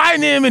 Kawhi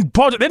and him and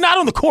Paul, they're not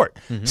on the court.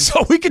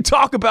 So we could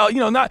talk about,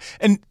 not,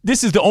 and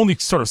this is the only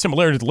sort of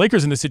similarity to the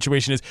Lakers in this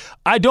situation is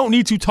I don't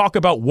need to talk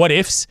about what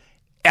ifs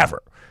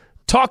ever.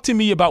 Talk to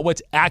me about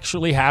what's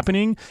actually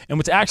happening. And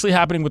what's actually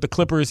happening with the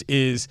Clippers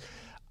is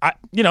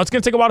it's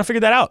going to take a while to figure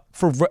that out.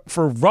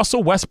 For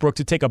Russell Westbrook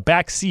to take a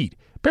back seat,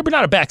 maybe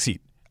not a back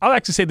seat. I'll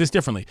actually say this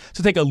differently.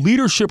 To take a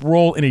leadership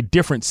role in a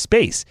different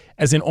space,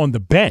 as in on the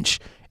bench,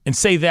 and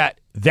say that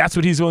that's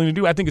what he's willing to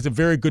do, I think it's a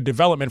very good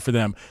development for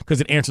them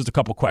because it answers a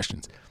couple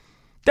questions.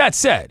 That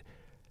said,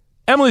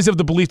 Emily's of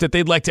the belief that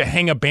they'd like to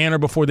hang a banner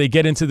before they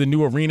get into the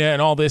new arena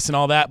and all this and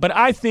all that. But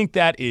I think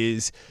that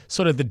is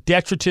sort of the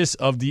detritus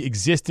of the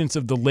existence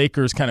of the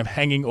Lakers kind of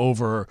hanging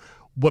over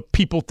what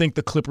people think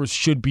the Clippers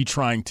should be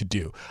trying to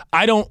do.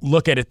 I don't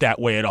look at it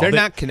that way at all. They're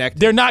not connected.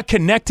 They're not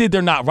connected.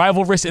 They're not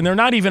rivalrous, and they're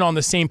not even on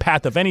the same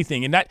path of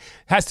anything. And that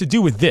has to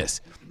do with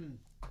this.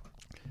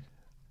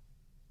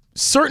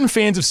 Certain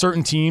fans of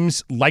certain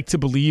teams like to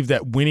believe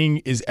that winning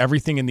is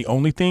everything and the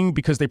only thing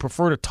because they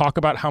prefer to talk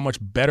about how much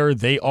better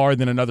they are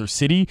than another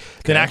city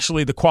than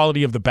actually the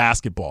quality of the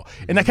basketball.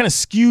 And that kind of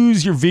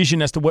skews your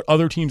vision as to what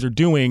other teams are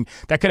doing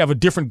that could have a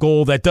different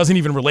goal that doesn't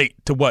even relate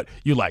to what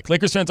you like.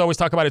 Lakers fans always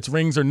talk about it's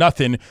rings or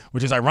nothing,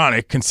 which is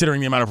ironic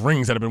considering the amount of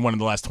rings that have been won in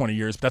the last 20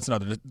 years, but that's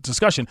another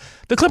discussion.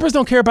 The Clippers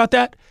don't care about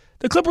that.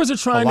 The Clippers are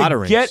trying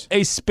to get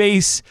a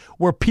space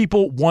where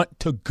people want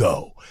to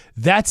go.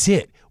 That's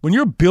it. When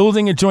you're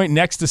building a joint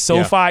next to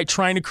SoFi,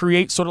 trying to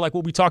create sort of like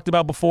what we talked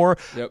about before,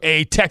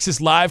 a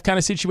Texas Live kind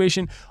of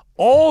situation,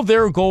 all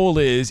their goal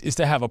is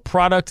to have a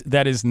product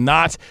that is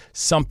not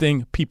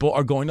something people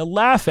are going to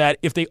laugh at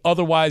if they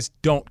otherwise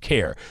don't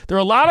care. There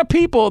are a lot of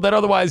people that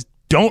otherwise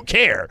don't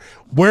care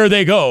where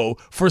they go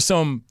for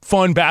some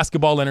fun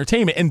basketball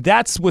entertainment, and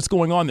that's what's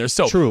going on there.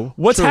 So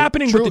what's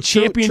happening with the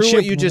championship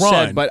what you just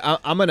run, said, but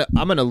I'm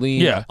gonna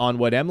lean on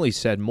what Emily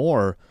said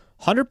more.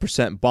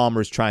 100%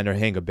 Ballmer's trying to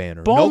hang a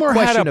banner. Ballmer no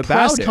question had a about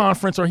press it.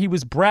 conference where he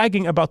was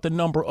bragging about the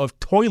number of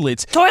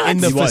toilets in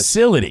the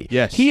facility.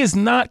 Yes. He is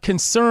not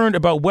concerned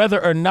about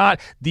whether or not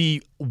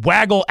the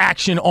waggle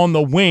action on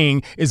the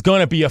wing is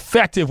going to be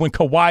effective when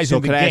Kawhi's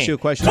in the game. So can I ask you a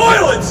question?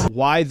 Toilets!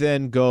 Why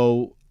then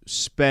go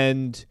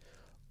spend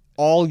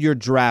all your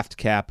draft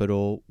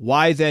capital?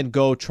 Why then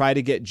go try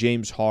to get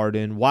James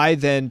Harden? Why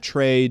then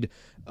trade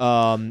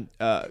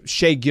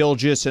Shai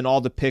Gilgeous and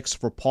all the picks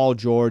for Paul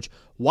George?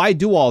 Why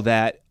do all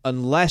that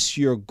unless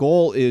your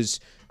goal is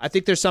 – I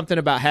think there's something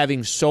about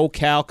having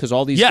SoCal because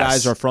all these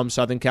guys are from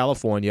Southern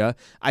California.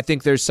 I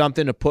think there's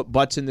something to put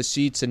butts in the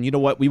seats, and you know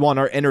what? We want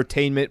our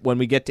entertainment when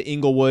we get to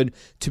Inglewood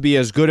to be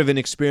as good of an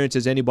experience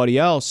as anybody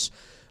else.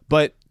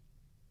 But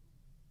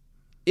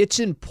it's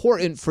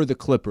important for the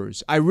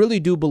Clippers. I really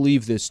do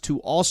believe this, to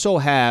also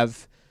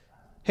have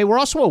 – hey, we're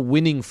also a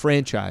winning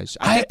franchise.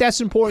 I think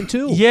that's important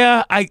too.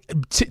 Yeah,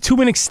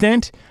 to an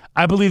extent –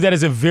 I believe that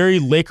is a very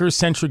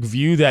Lakers-centric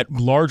view that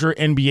larger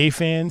NBA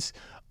fans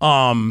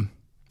don't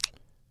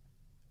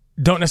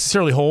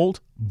necessarily hold.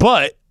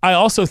 But I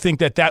also think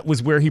that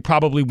was where he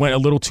probably went a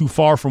little too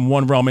far from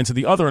one realm into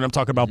the other, and I'm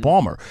talking about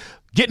Ballmer.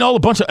 Getting a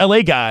bunch of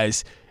LA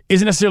guys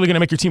isn't necessarily going to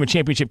make your team a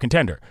championship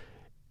contender.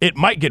 It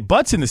might get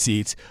butts in the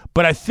seats,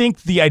 but I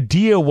think the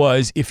idea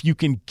was if you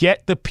can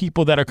get the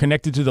people that are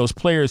connected to those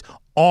players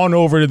on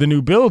over to the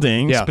new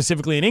building,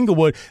 specifically in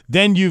Inglewood,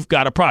 then you've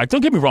got a product. Don't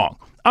get me wrong.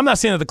 I'm not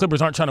saying that the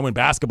Clippers aren't trying to win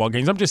basketball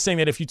games. I'm just saying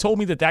that if you told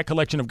me that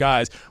collection of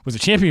guys was a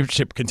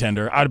championship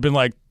contender, I'd have been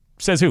like,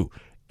 says who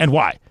and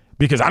why?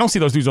 Because I don't see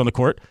those dudes on the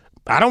court.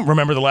 I don't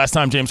remember the last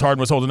time James Harden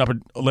was holding up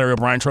a Larry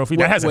O'Brien trophy.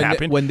 That hasn't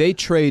happened. When they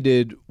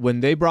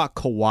brought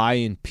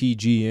Kawhi and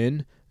PG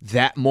in,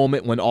 that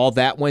moment when all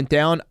that went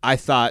down, I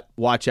thought,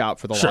 watch out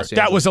for the Los Angeles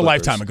Clippers. That was a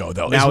lifetime ago,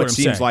 though. Now it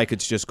seems like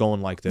it's just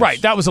going like this.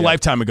 Right, that was a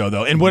lifetime ago,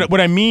 though. And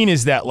what I mean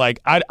is that, like,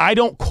 I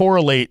don't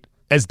correlate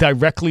as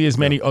directly as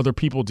many other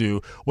people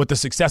do what the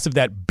success of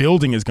that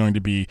building is going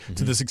to be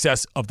to the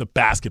success of the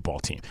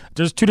basketball team.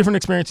 There's two different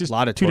experiences,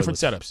 two different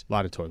setups. A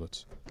lot of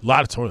toilets.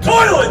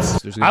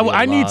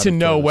 I need to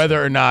know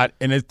whether or not,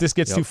 and if this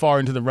gets too far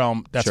into the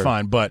realm, that's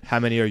fine. But how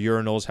many are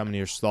urinals? How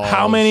many are stalls?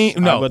 How many?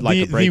 No, I would like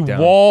a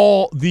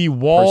breakdown. The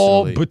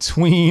wall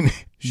between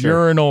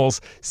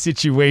urinals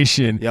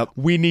situation.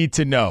 We need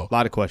to know. A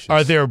lot of questions.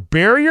 Are there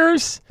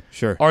barriers?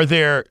 Sure. Are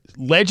there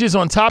ledges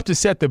on top to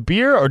set the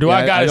beer, or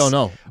I don't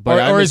know.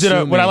 Or is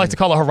it what I like to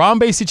call a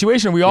Harambe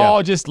situation? Are we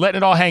all just letting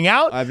it all hang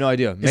out? I have no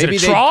idea. Is it a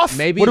trough?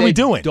 Maybe what are we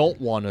doing? Don't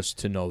want us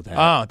to know that.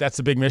 Oh, that's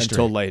a big mystery.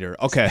 Until later.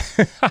 Okay.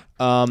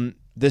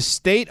 The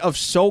state of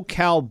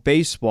SoCal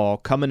baseball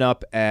coming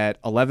up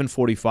at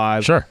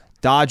 11:45. Sure.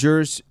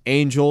 Dodgers,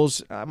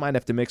 Angels. I might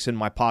have to mix in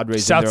my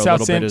Padres in there a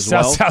little bit as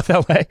well. South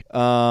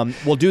LA.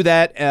 We'll do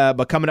that,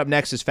 but coming up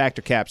next is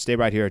Factor Cap. Stay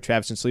right here at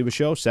Travis and Sleva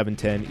Show,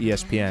 710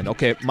 ESPN.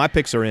 Okay, my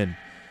picks are in.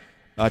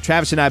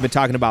 Travis and I have been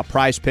talking about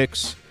Prize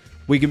Picks.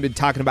 We've been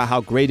talking about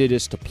how great it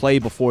is to play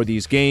before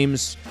these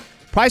games.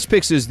 Prize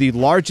Picks is the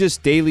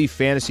largest daily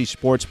fantasy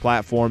sports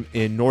platform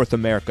in North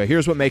America.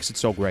 Here's what makes it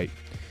so great.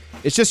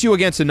 It's just you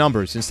against the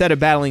numbers. Instead of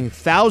battling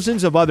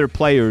thousands of other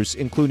players,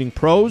 including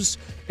pros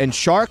and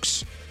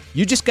sharks,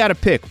 you just got to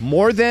pick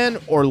more than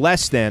or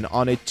less than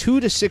on a 2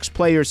 to 6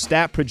 player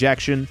stat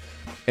projection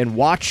and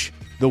watch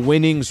the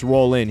winnings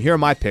roll in. Here are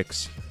my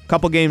picks. A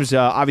couple games,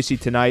 obviously,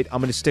 tonight.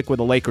 I'm going to stick with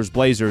the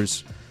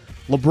Lakers-Blazers.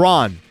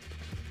 LeBron,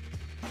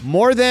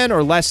 more than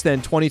or less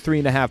than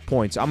 23.5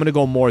 points. I'm going to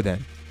go more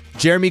than.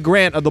 Jeremy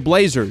Grant of the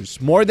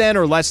Blazers, more than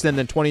or less than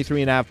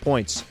 23.5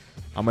 points?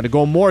 I'm going to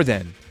go more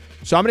than.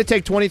 So I'm going to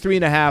take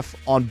 23.5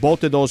 on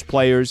both of those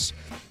players.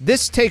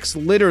 This takes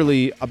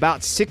literally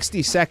about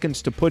 60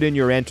 seconds to put in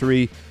your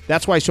entry.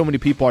 That's why so many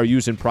people are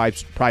using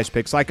Prize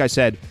Picks. Like I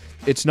said,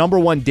 it's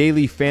 #1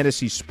 daily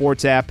fantasy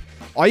sports app.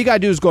 All you got to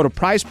do is go to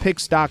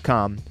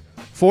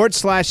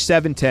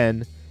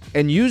prizepicks.com/710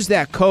 and use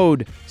that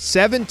code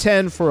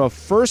 710 for a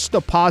first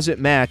deposit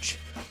match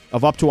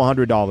of up to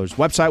 $100.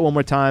 Website one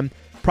more time,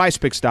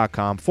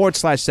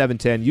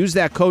 prizepicks.com/710. Use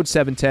that code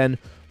 710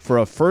 for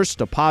a first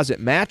deposit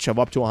match of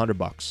up to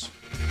 $100.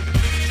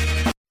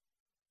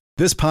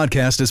 This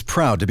podcast is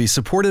proud to be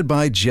supported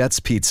by Jets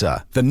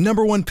Pizza, the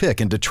 #1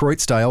 pick in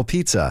Detroit-style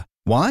pizza.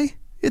 Why?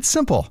 It's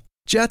simple.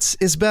 Jets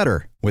is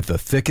better. With the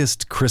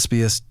thickest,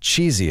 crispiest,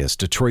 cheesiest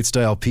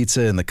Detroit-style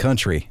pizza in the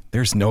country,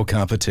 there's no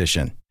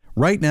competition.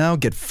 Right now,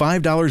 get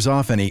 $5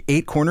 off any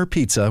 8-corner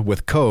pizza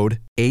with code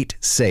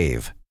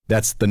 8SAVE.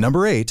 That's the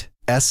number 8,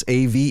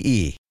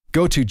 SAVE.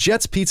 Go to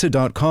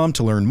jetspizza.com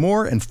to learn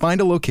more and find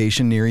a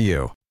location near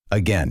you.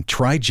 Again,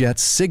 try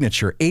Jet's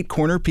signature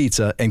 8-corner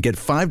pizza and get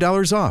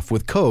 $5 off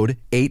with code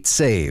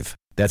 8SAVE.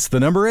 That's the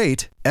number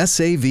 8,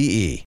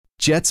 SAVE.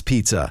 Jet's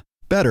Pizza.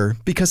 Better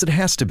because it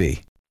has to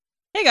be.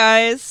 Hey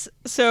guys,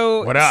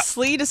 so What up?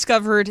 Slee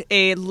discovered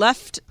a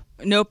left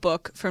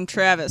notebook from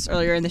Travis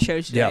earlier in the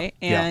show today,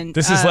 and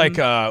This is like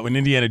when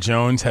Indiana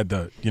Jones had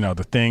the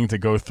thing to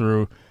go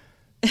through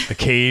the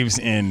caves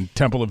in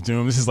Temple of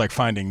Doom. This is like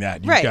finding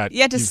that. you had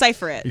to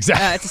decipher it.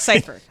 Exactly. It's a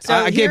cipher. So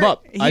I gave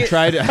up. I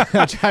tried.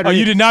 Oh,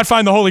 you did not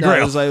find the Holy No,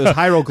 Grail. it was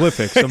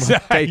hieroglyphics.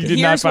 Exactly. You did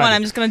not Here's find one. it.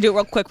 I'm just going to do it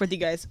real quick with you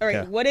guys. All right.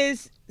 Yeah. What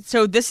is...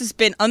 So this has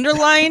been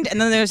underlined, and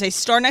then there's a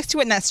star next to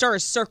it, and that star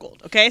is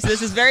circled. Okay? So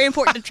this is very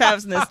important to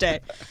Travis in this day.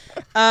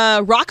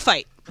 Rock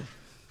fight. Do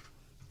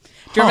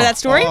you remember that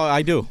story? Oh,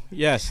 I do.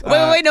 Yes.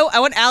 Wait. No. I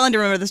want Alan to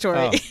remember the story.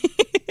 Oh.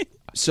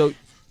 So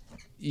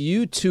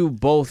you two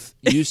both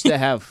used to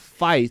have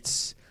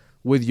fights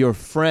with your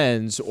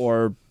friends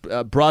or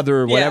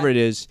brother or whatever it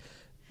is.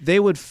 They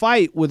would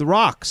fight with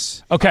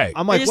rocks. Okay.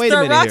 I'm They like, just wait a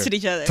throw minute rocks here. at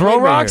each other. Throw Wait a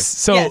minute rocks?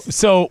 So, Yes.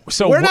 so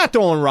We're not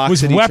throwing rocks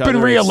Was at each other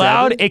weaponry at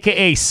allowed, 7?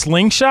 a.k.a.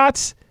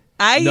 slingshots?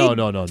 No.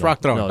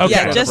 rock throwing. No, Okay,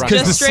 Yeah, just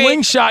because the straight-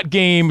 slingshot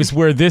game is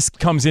where this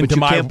comes into you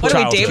my can't put- What are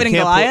we, childhood. David and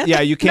You can't Goliath?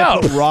 put, you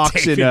can't No, put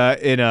rocks David.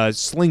 in a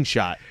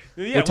slingshot.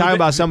 Yeah, We're talking well,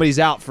 about somebody's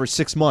out for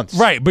 6 months.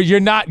 Right, but you're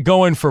not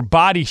going for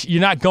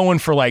you're not going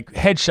for like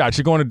headshots.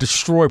 You're going to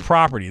destroy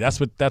property. That's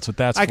what that's for.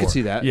 I can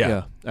see that.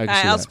 Yeah, I can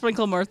see I'll that.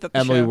 sprinkle Mirth at the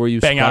Emily, show. were you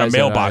Bang out a surprised that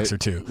mailbox I- or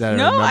two. that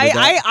No, remembered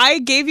that? I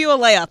gave you a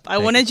layup. I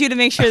wanted you to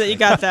make sure that you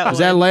got that Was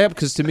one. that a layup?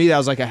 Because to me, that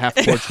was like a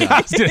half-court I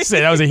shot. was gonna say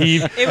that was a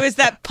heave. It was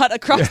that putt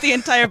across the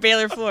entire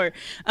Baylor floor.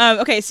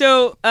 Okay,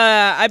 so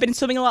I've been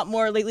swimming a lot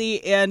more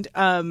lately, and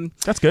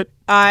That's good.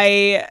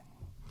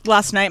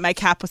 last night my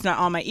cap was not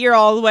on my ear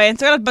all the way, and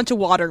so I got a bunch of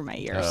water in my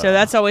ear. So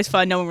that's always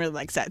fun. No one really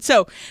likes that.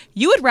 So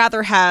you would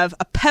rather have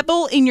a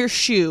pebble in your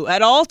shoe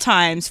at all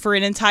times for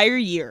an entire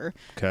year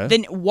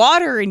than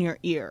water in your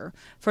ear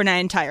for an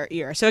entire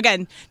year. So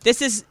again,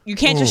 this is you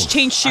can't just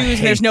change I shoes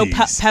and there's hate no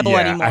these. pebble Yeah,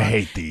 anymore. I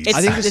hate these. It's,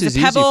 I think this it's is a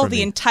easy pebble for the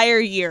me. entire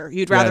year.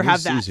 You'd rather this have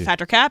is that. easy.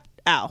 Fat or cap?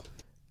 Ow.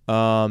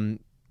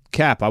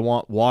 Cap, I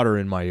want water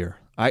in my ear.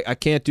 I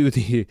can't do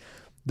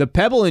the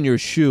pebble in your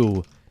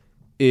shoe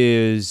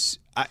is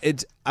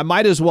I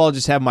might as well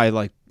just have my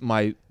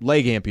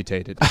leg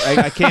amputated.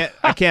 I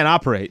can't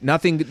operate.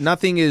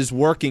 Nothing is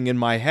working in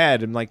my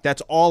head. And like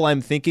that's all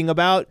I'm thinking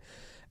about.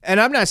 And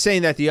I'm not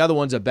saying that the other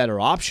one's a better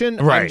option.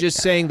 Right. I'm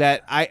just saying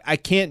that I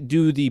can't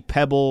do the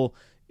pebble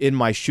in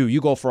my shoe.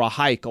 You go for a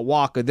hike, a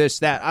walk, or this,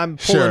 that. I'm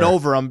pulling Sure.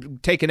 over. I'm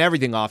taking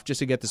everything off just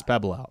to get this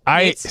pebble out.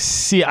 I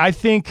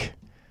think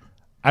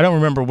I don't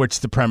remember which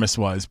the premise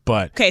was,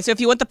 but Okay, so if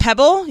you want the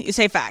pebble, you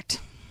say fact.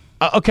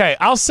 okay,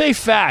 I'll say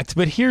fact,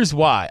 but here's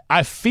why.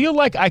 I feel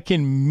like I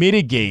can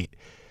mitigate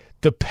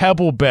the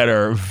pebble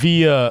better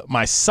via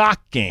my sock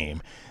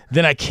game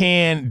than I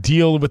can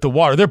deal with the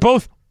water. They're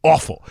both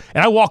awful,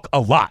 and I walk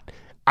a lot.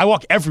 I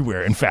walk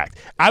everywhere, in fact.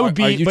 I would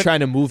be. Are you but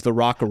trying to move the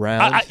rock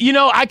around?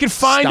 I could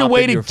find a Stop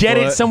way at to your get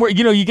it foot. somewhere.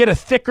 You get a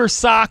thicker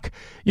sock.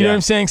 You know what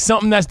I'm saying?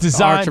 Something that's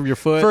designed of your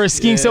foot. for a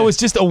skiing. So Yeah. it's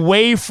just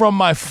away from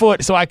my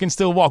foot, so I can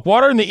still walk.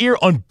 Water in the ear,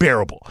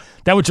 unbearable.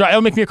 That would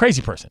make me a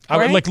crazy person. I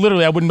would, Right.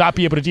 literally, I would not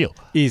be able to deal.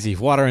 Easy.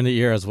 Water in the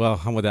ear as well.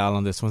 I'm with Al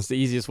on this one. It's the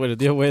easiest way to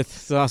deal with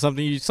something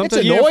you it's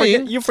sometimes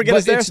annoying. you forget but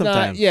it's there it's not-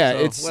 sometimes.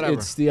 Yeah, So, whatever.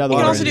 it's the other You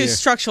one. can also in do the ear.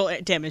 structural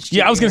damage. to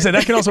Yeah, I was your gonna say ear.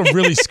 that can also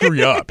really screw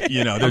you up. There's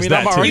mean, that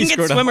I'm too. already You can get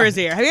screwed up. swimmer's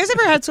ear. Have you guys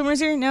ever had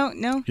swimmer's ear?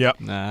 No.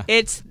 Yep. Nah.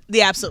 It's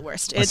the absolute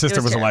worst. My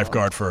sister was a terrible.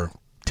 lifeguard for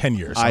 10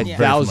 years. So I I'm very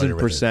familiar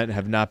with it. 1,000%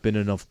 have not been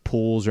enough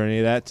pools or any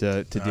of that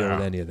to deal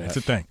with any of that. It's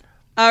a thing.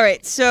 All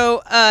right,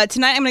 so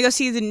tonight I'm going to go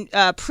see the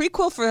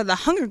prequel for The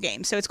Hunger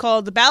Games. So it's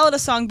called The Ballad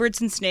of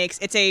Songbirds and Snakes.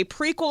 It's a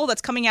prequel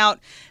that's coming out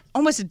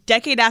almost a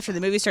decade after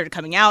the movie started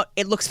coming out.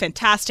 It looks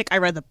fantastic. I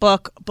read the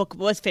book. Book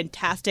was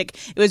fantastic.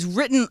 It was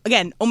written,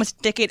 again, almost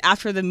a decade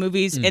after the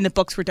movies and the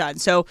books were done.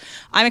 So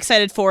I'm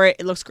excited for it.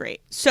 It looks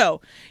great.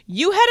 So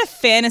you had a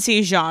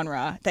fantasy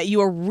genre that you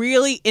were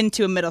really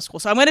into in middle school.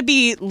 So I'm going to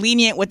be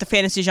lenient with the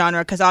fantasy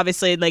genre because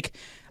obviously, like,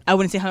 I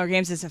wouldn't say Hunger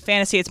Games is a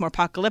fantasy. It's more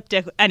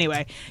apocalyptic.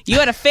 Anyway, you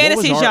had a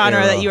fantasy our genre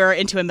era? that you were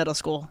into in middle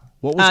school.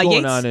 What was going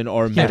Yates? on in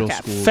our middle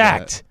Cap. school?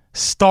 Fact.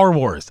 Star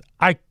Wars.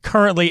 I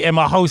currently am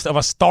a host of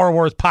a Star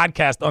Wars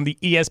podcast on the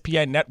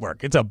ESPN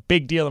network. It's a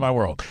big deal in my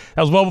world.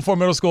 That was well before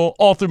middle school,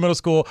 all through middle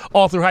school,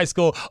 all through high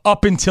school,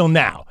 up until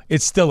now.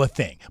 It's still a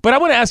thing. But I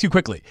want to ask you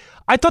quickly.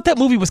 I thought that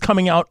movie was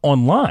coming out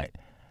online.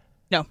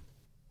 No.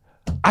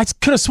 I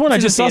could have sworn I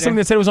It's in just the saw theater. something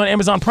that said it was on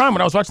Amazon Prime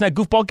when I was watching that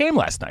goofball game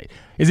last night.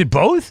 Is it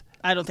both?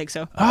 I don't think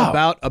so.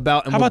 About and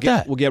How we'll about get,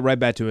 that? We'll get right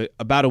back to it.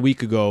 About a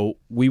week ago,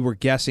 we were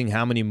guessing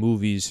how many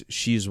movies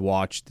she's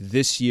watched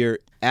this year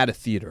at a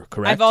theater,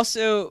 correct? I've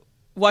also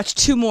watched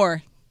 2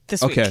 more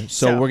this week. Okay,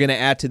 so we're going to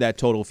add to that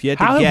total. If you had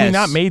to How guess, have we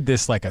not made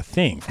this like a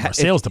thing from our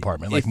sales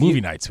department, like if you-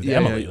 movie nights with yeah,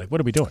 Emily? yeah. Like, what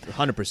are we doing?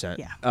 100%.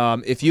 Yeah.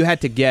 If you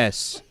had to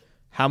guess,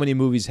 how many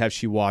movies have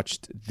she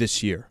watched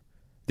this year,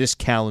 this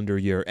calendar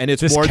year? And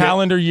it's This more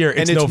calendar than, year, and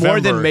it's it's November. more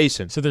than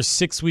Mason. So there's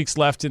 6 weeks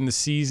left in the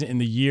season, in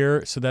the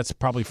year. So that's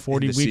probably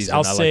 40 In the weeks. season,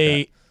 I'll I like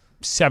say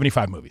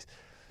 75 movies.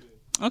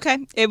 Okay.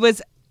 It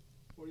was.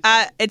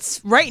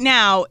 It's right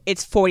now.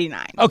 It's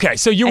 49. Okay,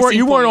 so you I weren't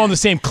see on 49. the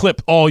same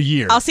clip all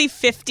year. I'll see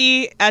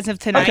 50 as of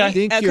tonight.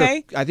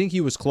 I think he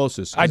was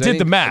closest. 'cause I did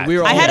the math. We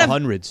were all I had in a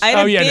hundreds. I had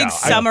Oh, a yeah, big no,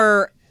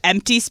 summer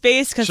empty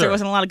space because Sure. there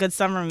wasn't a lot of good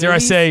summer movies. Dare I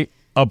say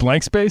a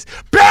blank space?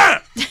 Bam!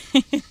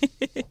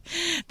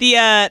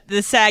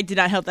 The SAG did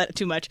not help that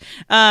too much.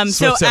 So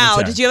Swift 710.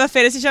 Al, did you have a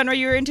fantasy genre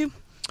you were into?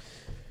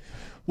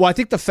 Well, I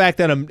think the fact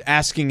that I'm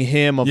asking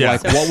him of Yeah.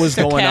 like what was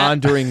So going Cap. on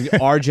during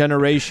our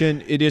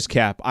generation, it is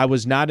Cap. I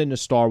was not into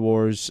Star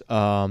Wars.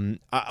 I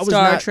was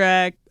Star not,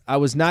 Trek. I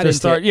was not For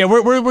into. yeah,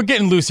 we're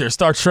getting loose here.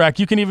 Star Trek.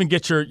 You can even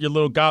get your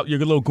little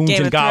goons Game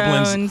and of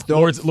goblins,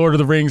 Thrones. Lord of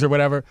the Rings or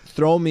whatever.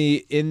 Throw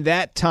me in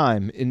that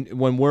time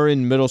when we're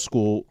in middle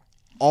school.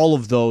 All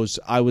of those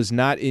I was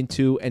not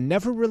into and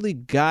never really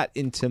got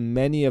into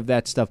many of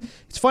that stuff.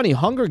 It's funny,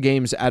 Hunger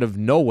Games out of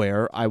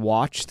nowhere I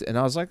watched and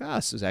I was like,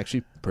 this is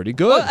actually pretty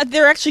good. Well,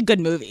 they're actually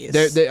good movies.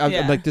 I'm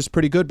Yeah. like, this is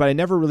pretty good, but I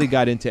never really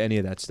got into any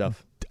of that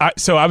stuff.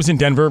 So I was in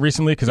Denver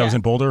recently because I was Yeah.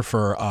 in Boulder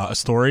for a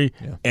story,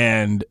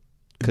 and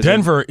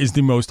Denver is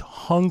the most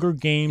Hunger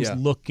Games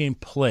looking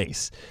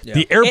place.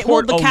 The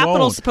airport the alone.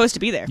 capital's supposed to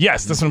be there.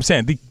 Yes, that's what I'm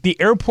saying. The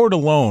airport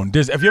alone.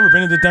 Have you ever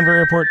been to the Denver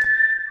airport?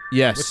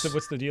 Yes.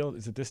 What's the deal?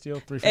 Is it this deal?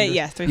 3 fingers?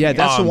 Yeah. 3 Yeah, fingers.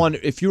 that's the one.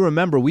 If you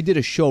remember, we did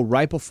a show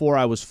right before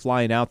I was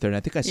flying out there, and I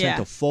think I sent Yeah.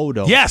 a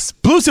photo. Yes,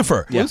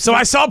 Lucifer. So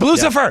I saw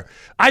Lucifer.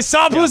 I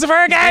saw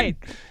Lucifer again.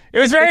 It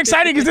was very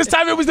exciting because this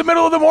time it was the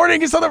middle of the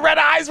morning, and so the red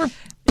eyes were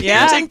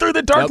Yeah. piercing through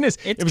the darkness.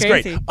 It's It was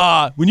crazy.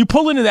 great. When you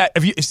pull into that,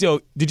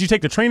 did you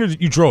take the train or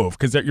you drove?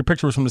 Because your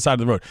picture was from the side of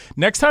the road.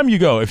 Next time you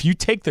go, if you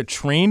take the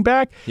train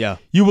back, Yeah.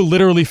 you will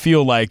literally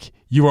feel like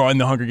you are in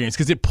the Hunger Games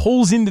because it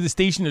pulls into the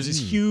station. There's this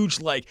huge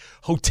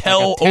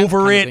hotel Like a tent over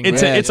kind of it. thing,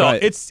 It's right? it's Yeah,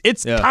 right.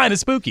 it's Yeah. kind of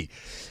spooky.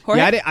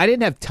 Yeah, I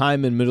didn't have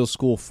time in middle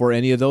school for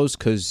any of those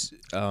because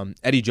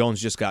Eddie Jones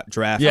just got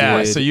drafted.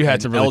 Yeah, so you had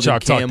to and really Eldon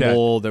talk that.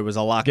 Campbell. There was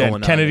a lot Again,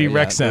 going on. Kennedy there.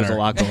 Rec There was Center. a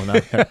lot going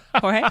on there.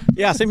 Jorge?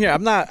 Yeah, same here.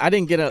 I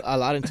didn't get a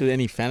lot into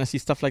any fantasy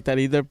stuff like that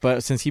either.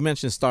 But since he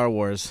mentioned Star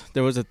Wars,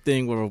 there was a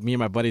thing where me and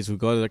my buddies would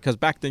go there because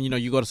back then,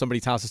 you go to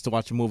somebody's houses to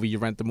watch a movie, you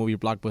rent the movie,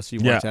 Blockbuster, you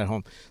watch it at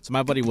home. So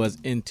my buddy was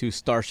into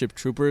Starship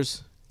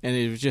Troopers. And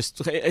it was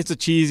just—it's a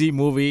cheesy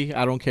movie.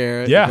 I don't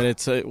care. Yeah. But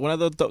it's one of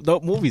the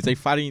dope movies. They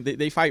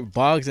fight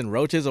bugs and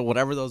roaches or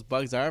whatever those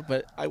bugs are.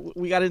 But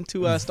we got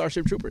into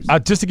Starship Troopers.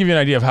 Just to give you an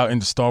idea of how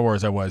into Star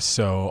Wars I was,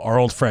 so our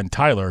old friend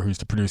Tyler, who's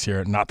the producer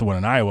here, not the one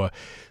in Iowa,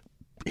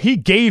 he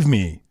gave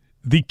me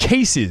the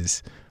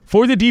cases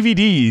for the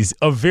DVDs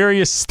of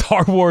various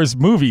Star Wars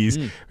movies,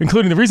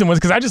 including the recent ones,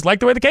 because I just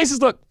like the way the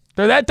cases look.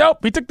 They're that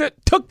dope. We took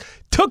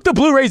the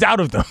Blu-rays out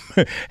of them.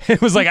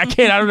 It was like, I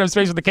don't have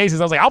space for the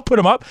cases. I was like, I'll put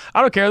them up. I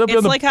don't care. They'll be on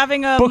It's the like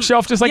having a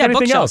bookshelf just like anything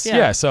bookshelf, else.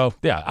 Yeah. So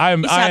I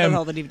Used to have am.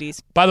 all the DVDs.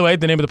 By the way,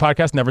 the name of the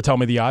podcast, Never Tell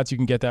Me the Odds. You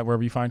can get that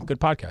wherever you find good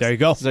podcasts. There you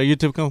go. Is there a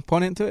YouTube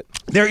component to it?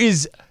 There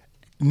is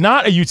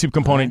not a YouTube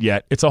component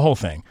yet. It's a whole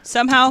thing.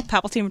 Somehow,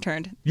 Palpatine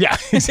returned. Yeah,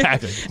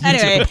 exactly. YouTube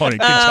Anyway, component.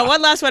 Good job.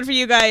 one last one for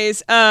you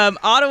guys.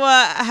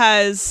 Ottawa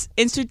has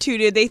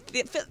instituted.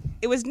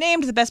 It was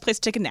named the best place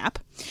to take a nap,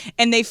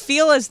 and they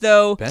feel as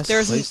though Best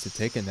there's place to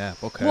take a nap.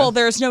 Okay. well,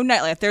 there's no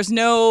nightlife. There's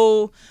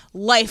no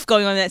life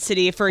going on in that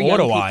city for young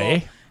Ottawa, people. eh?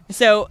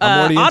 So I'm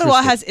already Ottawa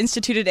interested. has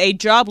instituted a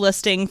job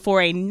listing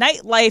for a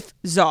nightlife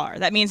czar.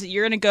 That means that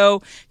you're going to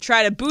go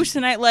try to boost the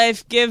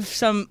nightlife, give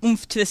some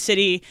oomph to the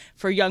city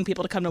for young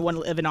people to come to want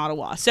to live in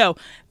Ottawa. So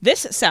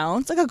this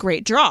sounds like a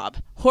great job.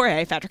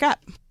 Jorge, Factor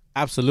Cap.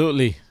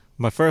 Absolutely.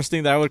 My first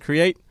thing that I would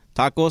create,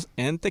 tacos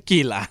and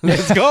tequila.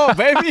 Let's go,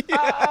 baby.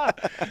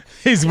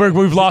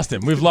 We've lost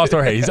him. We've lost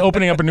Jorge. He's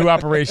opening up a new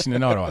operation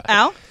in Ottawa.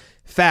 Al?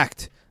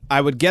 Fact. I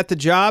would get the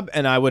job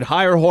and I would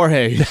hire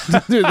Jorge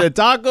to do the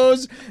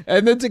tacos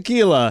and the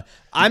tequila.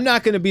 I'm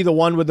not going to be the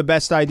one with the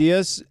best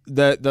ideas.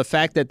 The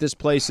fact that this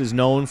place is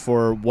known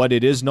for what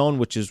it is known,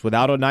 which is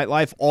without a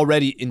nightlife,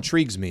 already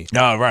intrigues me.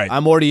 Oh, right.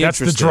 I'm already That's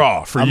interested. the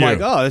draw for I'm you.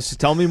 like, oh,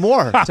 tell me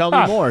more. Tell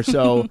me more.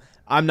 So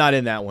I'm not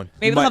in that one.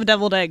 Maybe they'll have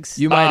deviled eggs.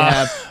 You might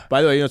have.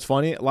 By the way, you know what's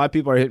funny? A lot of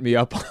people are hitting me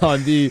up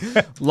on the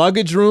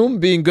luggage room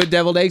being good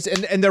deviled eggs,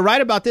 and they're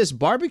right about this.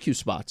 Barbecue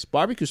spots.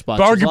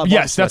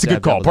 Yes, that's a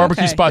good call.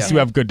 Barbecue spots do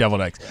have good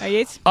deviled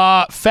eggs.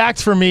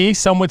 Fact for me,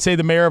 some would say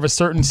the mayor of a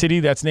certain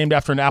city that's named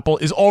after an apple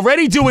is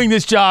already doing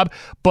this job,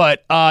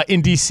 but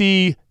in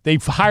D.C.,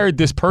 they've hired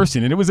this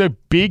person, and it was a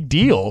big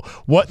deal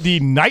what the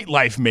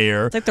nightlife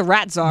mayor It's like the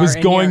rat czar was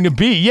in going New to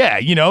be. Yeah,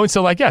 and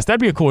so yes, that'd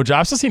be a cool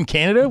job. Especially in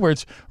Canada where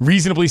it's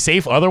reasonably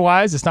safe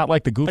otherwise. It's not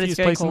like the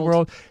goofiest place in the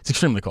world. It's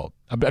extremely cold.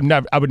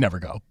 I would never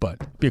go, but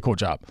it'd be a cool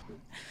job.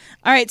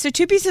 All right, so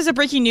 2 pieces of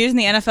breaking news in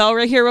the NFL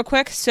right here real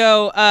quick.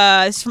 So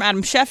this is from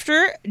Adam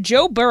Schefter.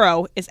 Joe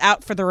Burrow is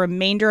out for the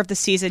remainder of the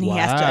season. He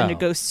has to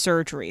undergo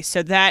surgery.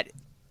 So that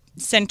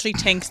essentially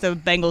tanks the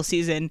Bengals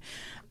season.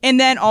 And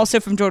then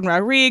also from Jordan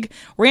Rodriguez,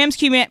 Rams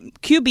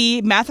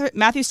QB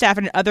Matthew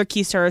Stafford and other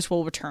key starters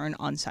will return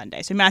on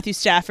Sunday. So Matthew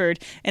Stafford,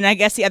 and I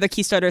guess the other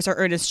key starters are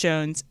Ernest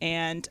Jones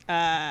and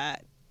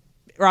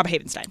Rob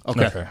Havenstein.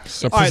 Okay.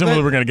 So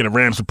presumably we're going to get a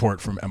Rams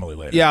report from Emily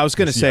later. Yeah, I was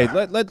going to say,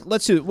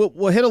 let's do.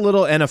 We'll hit a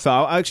little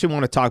NFL. I actually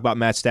want to talk about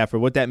Matt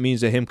Stafford, what that means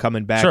to him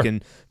coming back, Sure.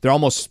 and they're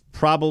almost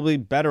probably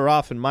better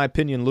off, in my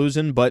opinion,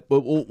 losing. But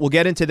we'll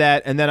get into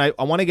that, and then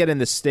I want to get in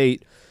the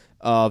state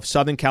of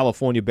Southern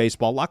California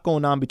baseball. A lot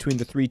going on between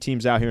the 3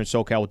 teams out here in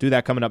SoCal. We'll do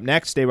that coming up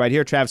next. Stay right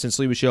here. Travis and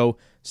Sliwa Show,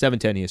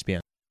 710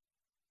 ESPN.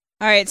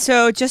 All right,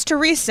 so just to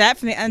reset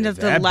from the end of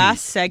the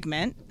last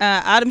segment,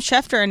 Adam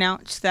Schefter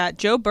announced that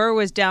Joe Burrow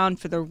was down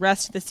for the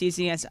rest of the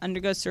season. He has to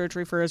undergo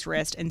surgery for his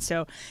wrist, and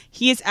so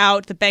he is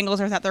out. The Bengals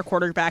are without their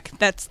quarterback.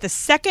 That's the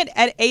second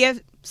at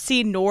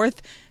AFC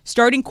North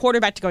starting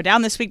quarterback to go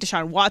down this week.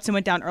 Deshaun Watson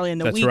went down early in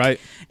the week. That's right.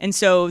 And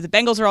so the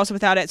Bengals are also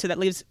without it, so that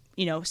leaves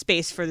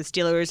space for the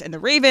Steelers and the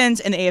Ravens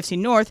and the AFC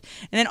North.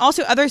 And then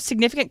also other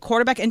significant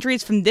quarterback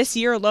injuries from this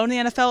year alone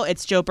in the NFL.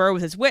 It's Joe Burrow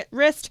with his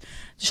wrist,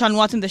 Deshaun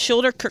Watson with his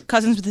shoulder, Kirk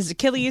Cousins with his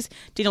Achilles,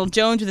 Daniel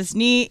Jones with his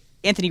knee,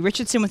 Anthony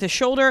Richardson with his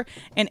shoulder,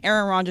 and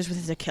Aaron Rodgers with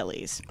his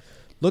Achilles.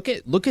 Look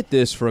at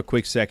this for a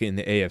quick second in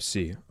the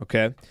AFC,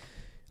 okay?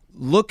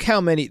 Look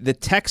how many. The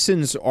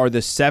Texans are the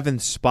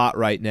 7th spot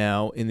right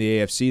now in the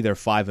AFC. They're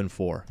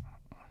 5-4.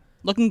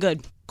 Looking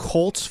good.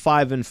 Colts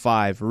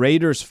 5-5,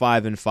 Raiders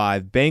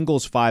 5-5,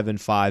 Bengals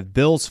 5-5,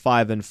 Bills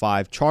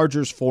 5-5,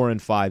 Chargers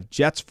 4-5,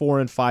 Jets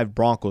 4-5,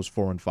 Broncos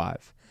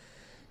 4-5.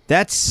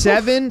 That's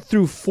 7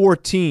 through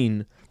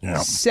 14. Yeah.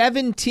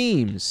 7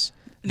 teams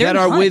that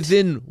are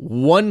within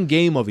 1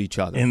 game of each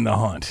other in the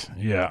hunt.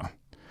 Yeah,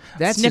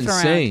 that's Sniff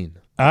insane.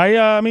 I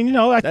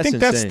That's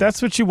think insane.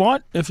 that's what you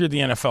want if you're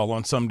the NFL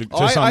on some degree.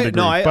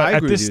 No, I but at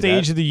agree this with you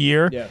stage that. of the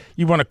year,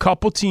 you want a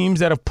couple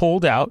teams that have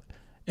pulled out,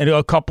 and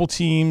a couple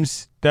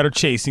teams that are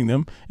chasing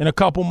them, and a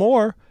couple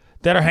more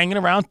that are hanging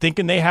around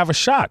thinking they have a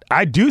shot.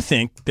 I do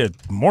think the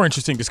more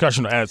interesting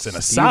discussion as an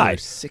aside.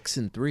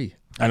 6-3.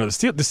 I know the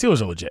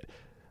Steelers are legit.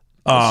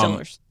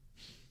 Steelers.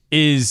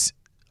 Is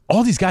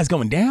all these guys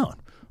going down?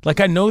 Like,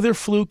 I know they're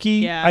fluky.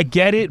 Yeah. I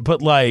get it,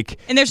 but like,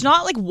 and there's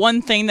not like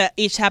one thing that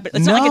each happens.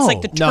 It's not like it's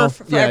like the turf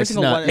for every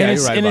single one. Yeah, and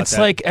you're right and about it's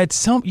that. like at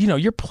some,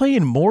 you're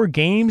playing more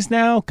games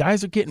now.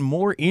 Guys are getting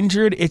more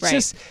injured. It's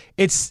Right.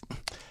 it's.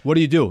 What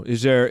do you do?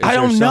 Is there I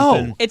don't know.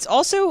 something- It's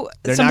also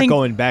They're something. not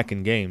going back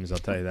in games, I'll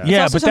tell you that.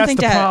 Yeah, also but that's something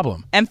the to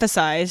problem.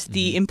 Emphasize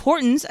the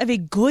importance of a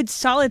good,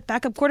 solid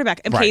backup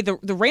quarterback. Okay, Right.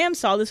 the Rams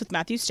saw this with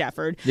Matthew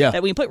Stafford. Yeah.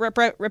 That when you put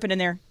Rippon in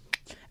there,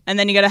 and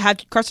then you got to have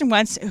Carson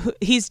Wentz.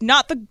 He's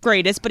not the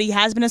greatest, but he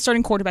has been a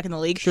starting quarterback in the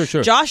league.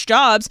 Sure. Josh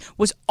Dobbs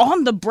was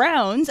on the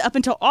Browns up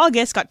until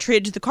August, got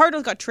traded to the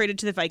Cardinals, got traded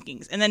to the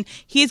Vikings, and then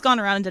he's gone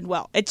around and done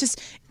well. It's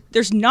just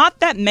there's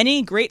not that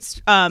many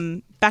great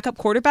backup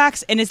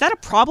quarterbacks, and is that a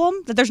problem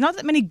that there's not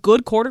that many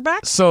good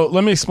quarterbacks? So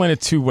let me explain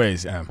it 2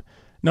 ways, Em.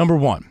 Number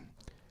one,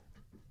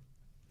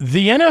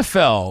 the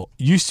NFL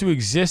used to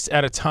exist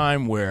at a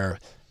time where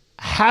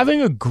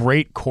having a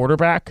great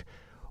quarterback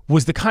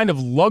was the kind of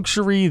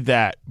luxury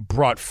that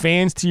brought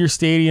fans to your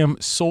stadium,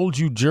 sold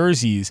you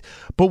jerseys,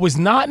 but was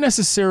not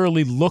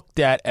necessarily looked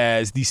at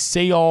as the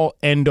say-all,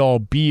 end-all,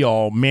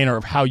 be-all manner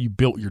of how you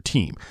built your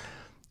team.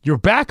 Your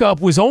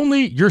backup was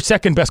only your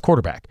second-best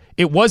quarterback.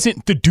 It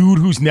wasn't the dude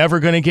who's never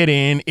going to get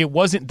in. It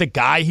wasn't the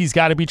guy he's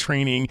got to be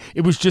training.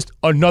 It was just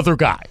another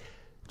guy.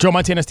 Joe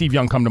Montana, Steve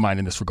Young come to mind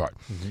in this regard.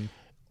 Mm-hmm.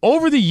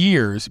 Over the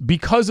years,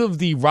 because of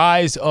the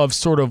rise of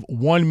sort of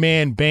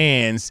one-man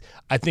bands,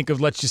 I think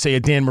of, let's just say, a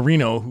Dan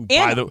Marino,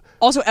 who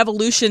also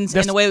evolutions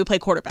in the way we play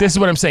quarterback. This is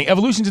what I'm saying.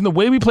 Evolutions in the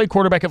way we play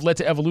quarterback have led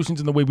to evolutions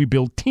in the way we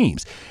build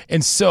teams.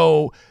 And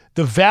so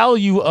the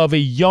value of a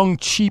young,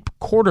 cheap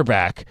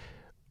quarterback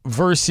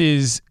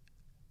versus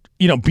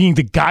being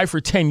the guy for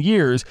 10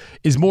 years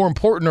is more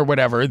important or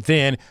whatever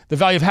than the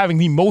value of having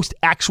the most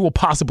actual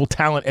possible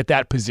talent at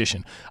that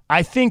position.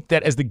 I think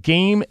that as the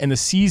game and the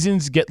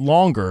seasons get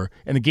longer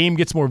and the game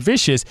gets more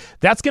vicious,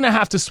 that's going to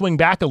have to swing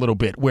back a little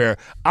bit, where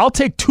I'll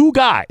take two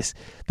guys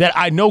that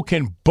I know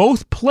can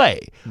both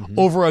play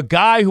over a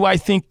guy who I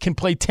think can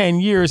play 10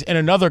 years and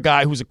another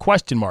guy who's a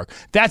question mark.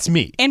 That's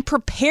me. And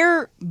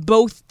prepare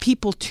both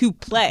people to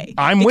play.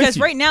 I'm with you. Because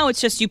right now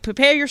it's just you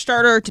prepare your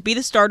starter to be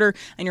the starter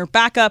and your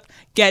backup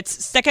gets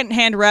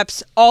second-hand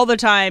reps all the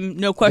time,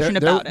 no question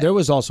about it. There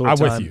was also a I'm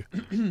time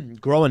with you.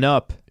 growing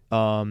up,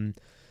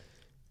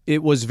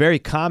 it was very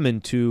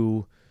common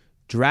to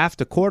draft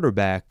a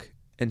quarterback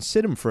and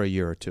sit him for a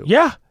year or two.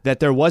 Yeah. That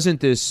there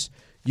wasn't this,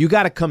 you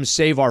got to come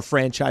save our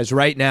franchise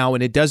right now,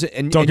 and it doesn't.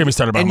 And Don't get me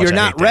started about and how much you're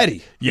I not hate that.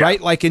 ready, Yeah.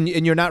 right? Like, and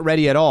you're not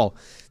ready at all.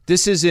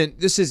 This is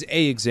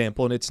a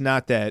example, and it's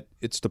not that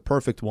it's the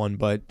perfect one,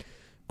 but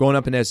growing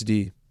up in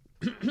SD,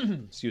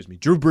 excuse me,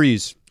 Drew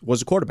Brees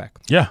was a quarterback.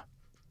 Yeah.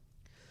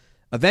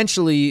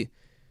 Eventually,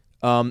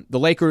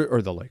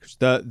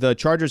 the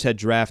Chargers had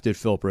drafted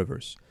Phillip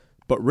Rivers,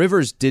 but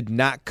Rivers did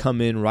not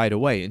come in right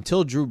away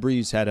until Drew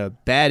Brees had a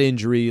bad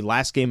injury,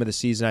 last game of the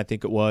season, I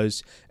think it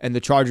was, and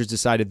the Chargers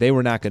decided they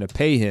were not going to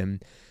pay him.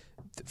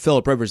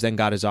 Phillip Rivers then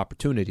got his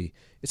opportunity.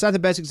 It's not the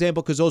best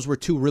example because those were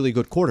two really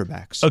good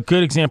quarterbacks. A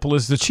good example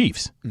is the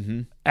Chiefs.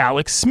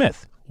 Alex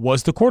Smith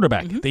was the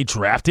quarterback. They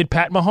drafted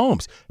Pat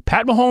Mahomes.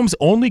 Pat Mahomes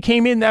only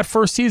came in that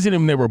first season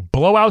and there were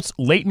blowouts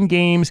late in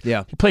games.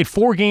 Yeah. He played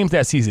 4 games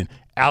that season.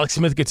 Alex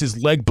Smith gets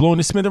his leg blown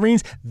to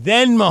smithereens.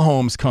 Then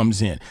Mahomes comes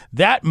in.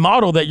 That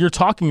model that you're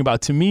talking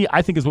about, to me,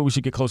 I think is what we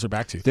should get closer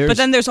back to. But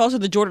then there's also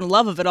the Jordan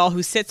Love of it all,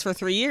 who sits for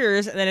 3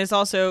 years, and then it's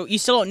also, you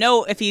still don't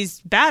know if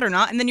he's bad or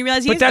not, and then you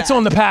realize he is But that's bad.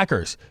 on the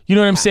Packers. You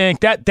know what I'm saying?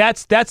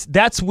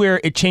 That's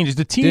where it changes.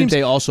 The Didn't teams,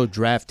 they also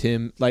draft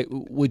him? Like,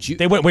 would you?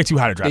 they went way too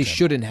high to draft They him.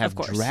 shouldn't have Of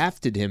course.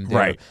 drafted him there.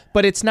 Right.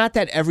 But it's not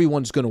that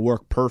everyone's going to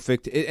work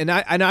perfect. And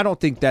I don't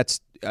think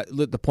that's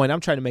the point I'm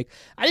trying to make.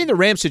 I think the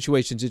Rams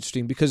situation is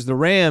interesting because the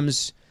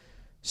Rams,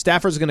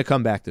 Stafford's going to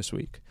come back this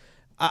week.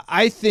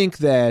 I think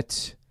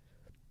that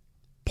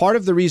part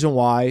of the reason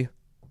why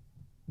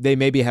they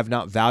maybe have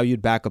not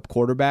valued backup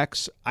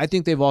quarterbacks, I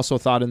think they've also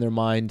thought in their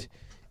mind,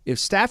 if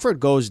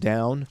Stafford goes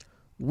down,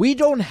 we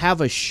don't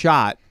have a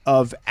shot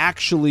of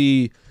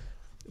actually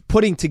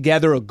putting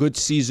together a good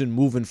season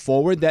moving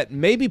forward. That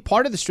maybe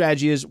part of the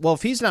strategy is, well,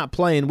 if he's not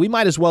playing, we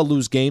might as well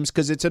lose games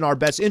because it's in our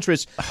best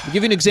interest. I'll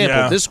give you an example.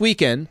 Yeah. This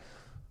weekend,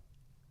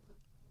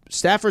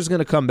 Stafford's going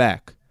to come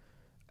back.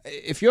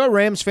 If you're a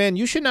Rams fan,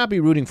 you should not be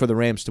rooting for the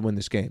Rams to win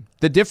this game.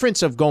 The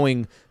difference of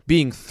being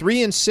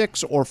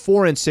 3-6 or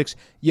 4-6,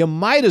 you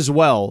might as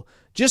well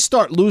just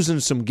start losing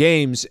some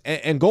games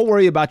and go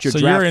worry about your So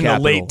draft you're in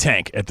capital. the late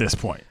tank at this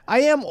point. I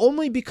am,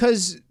 only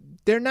because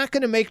they're not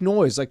going to make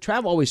noise. Like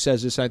Trav always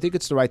says this, and I think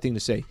it's the right thing to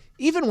say.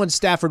 Even when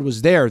Stafford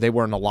was there, they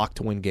weren't a lock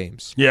to win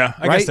games. Yeah,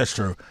 I right? guess that's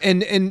true.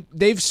 And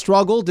they've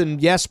struggled, and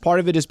yes,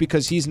 part of it is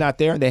because he's not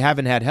there and they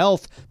haven't had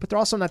health, but they're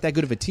also not that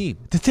good of a team.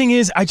 The thing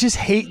is, I just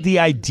hate the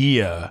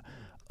idea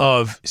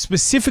of,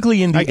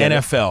 specifically in the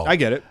NFL, I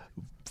get it.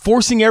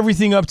 forcing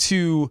everything up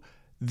to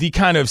the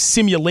kind of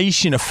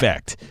simulation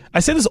effect. I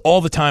say this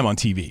all the time on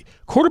TV.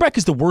 Quarterback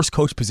is the worst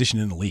coach position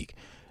in the league.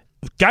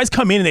 Guys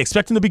come in and they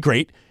expect them to be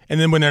great, and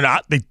then when they're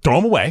not, they throw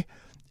them away.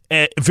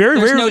 Very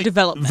There's rarely, no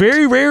development.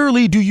 Very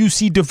rarely do you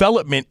see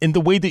development in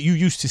the way that you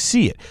used to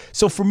see it.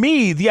 So for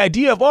me, the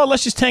idea of,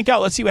 let's just tank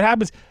out, let's see what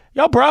happens.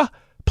 Bruh,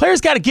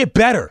 players got to get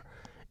better.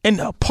 And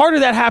part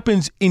of that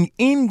happens in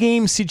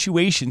in-game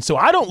situations. So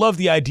I don't love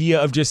the idea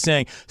of just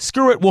saying,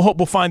 screw it, we'll hope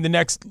we'll find the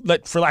next,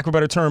 for lack of a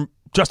better term,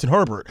 Justin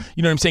Herbert.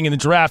 You know what I'm saying? In the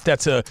draft,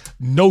 that's a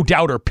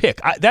no-doubter pick.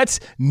 That's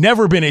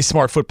never been a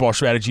smart football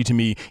strategy to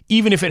me,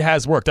 even if it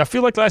has worked. I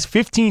feel like the last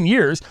 15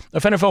 years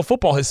of NFL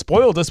football has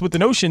spoiled us with the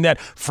notion that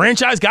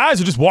franchise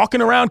guys are just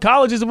walking around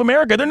colleges of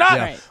America. They're not.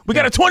 Right. We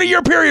got a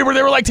 20-year period where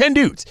they were like 10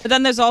 dudes. But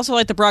then there's also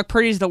like the Brock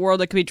Purdy's of the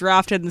world that could be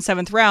drafted in the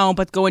 7th round,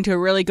 but go into a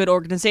really good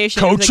organization,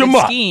 Coach with a him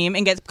good up. scheme,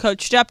 and get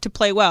coached up to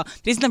play well.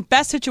 He's in the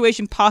best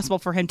situation possible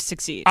for him to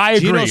succeed. I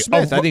agree. Geno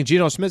Smith. I think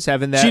Geno Smith's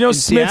having that Geno in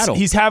Smith, Seattle.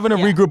 he's having a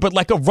regroup, but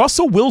like a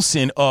Russell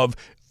Wilson of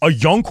a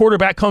young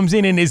quarterback comes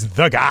in and is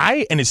the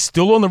guy and is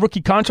still on the rookie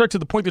contract to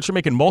the point that you're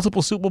making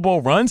multiple Super Bowl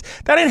runs,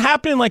 that ain't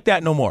happening like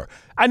that no more.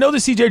 I know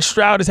that C.J.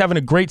 Stroud is having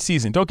a great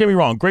season. Don't get me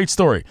wrong. Great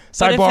story.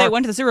 But if Sidebar. they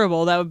went to the Super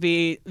Bowl, that would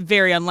be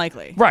very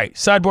unlikely. Right.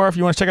 Sidebar, if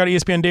you want to check out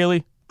ESPN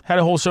Daily, had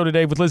a whole show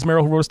today with Liz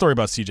Merrill who wrote a story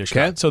about C.J.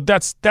 Stroud. Okay. So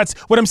that's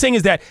what I'm saying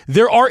is that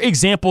there are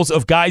examples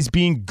of guys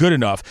being good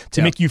enough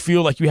to make you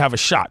feel like you have a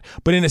shot.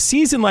 But in a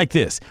season like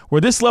this, where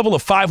this level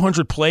of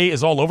 500 play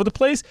is all over the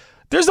place,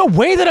 there's no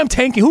way that I'm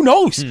tanking. Who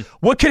knows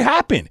what could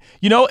happen?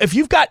 You know, if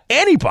you've got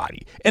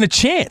anybody and a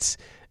chance,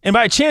 and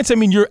by a chance, I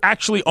mean you're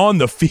actually on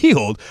the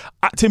field,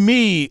 to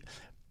me,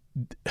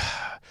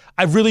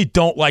 I really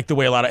don't like the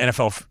way a lot of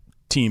NFL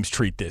teams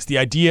treat this. The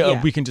idea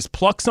of we can just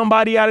pluck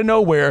somebody out of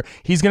nowhere,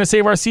 he's going to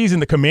save our season.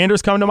 The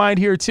Commanders come to mind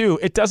here too.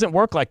 It doesn't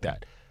work like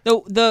that.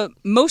 The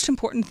most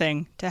important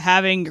thing to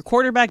having your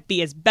quarterback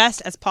be as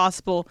best as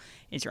possible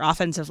is your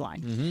offensive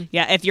line. Mm-hmm.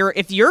 Yeah, if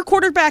your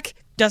quarterback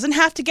doesn't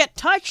have to get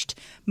touched,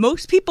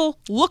 most people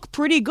look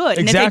pretty good.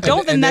 And if they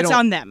don't, then that's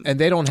on them. And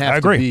they don't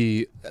have to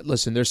be.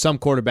 Listen, there's some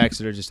quarterbacks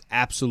that are just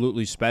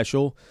absolutely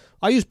special.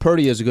 I use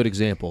Purdy as a good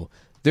example.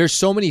 There's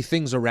so many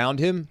things around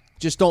him.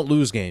 Just don't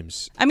lose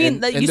games. I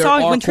mean, and you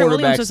saw when Trent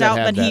Williams was out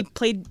that he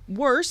played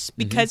worse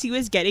because he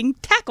was getting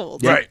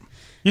tackled. Right.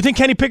 You think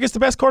Kenny Pickett's the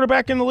best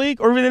quarterback in the league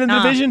or even in the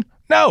division?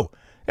 No.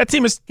 That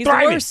team is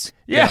thriving. The worst.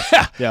 Yeah.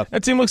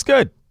 That team looks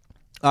good.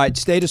 All right,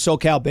 state of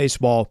SoCal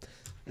baseball.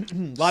 A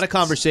lot of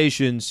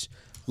conversations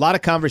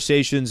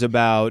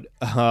about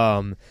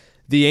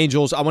the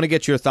Angels. I want to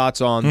get your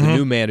thoughts on the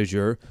new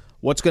manager.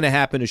 What's going to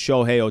happen to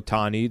Shohei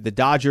Ohtani? The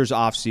Dodgers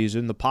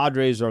offseason. The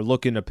Padres are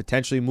looking to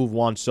potentially move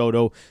Juan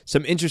Soto.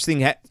 Some interesting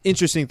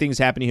things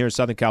happening here in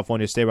Southern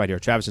California. Stay right here.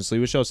 Travis and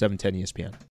Sliwa Show, 710 ESPN.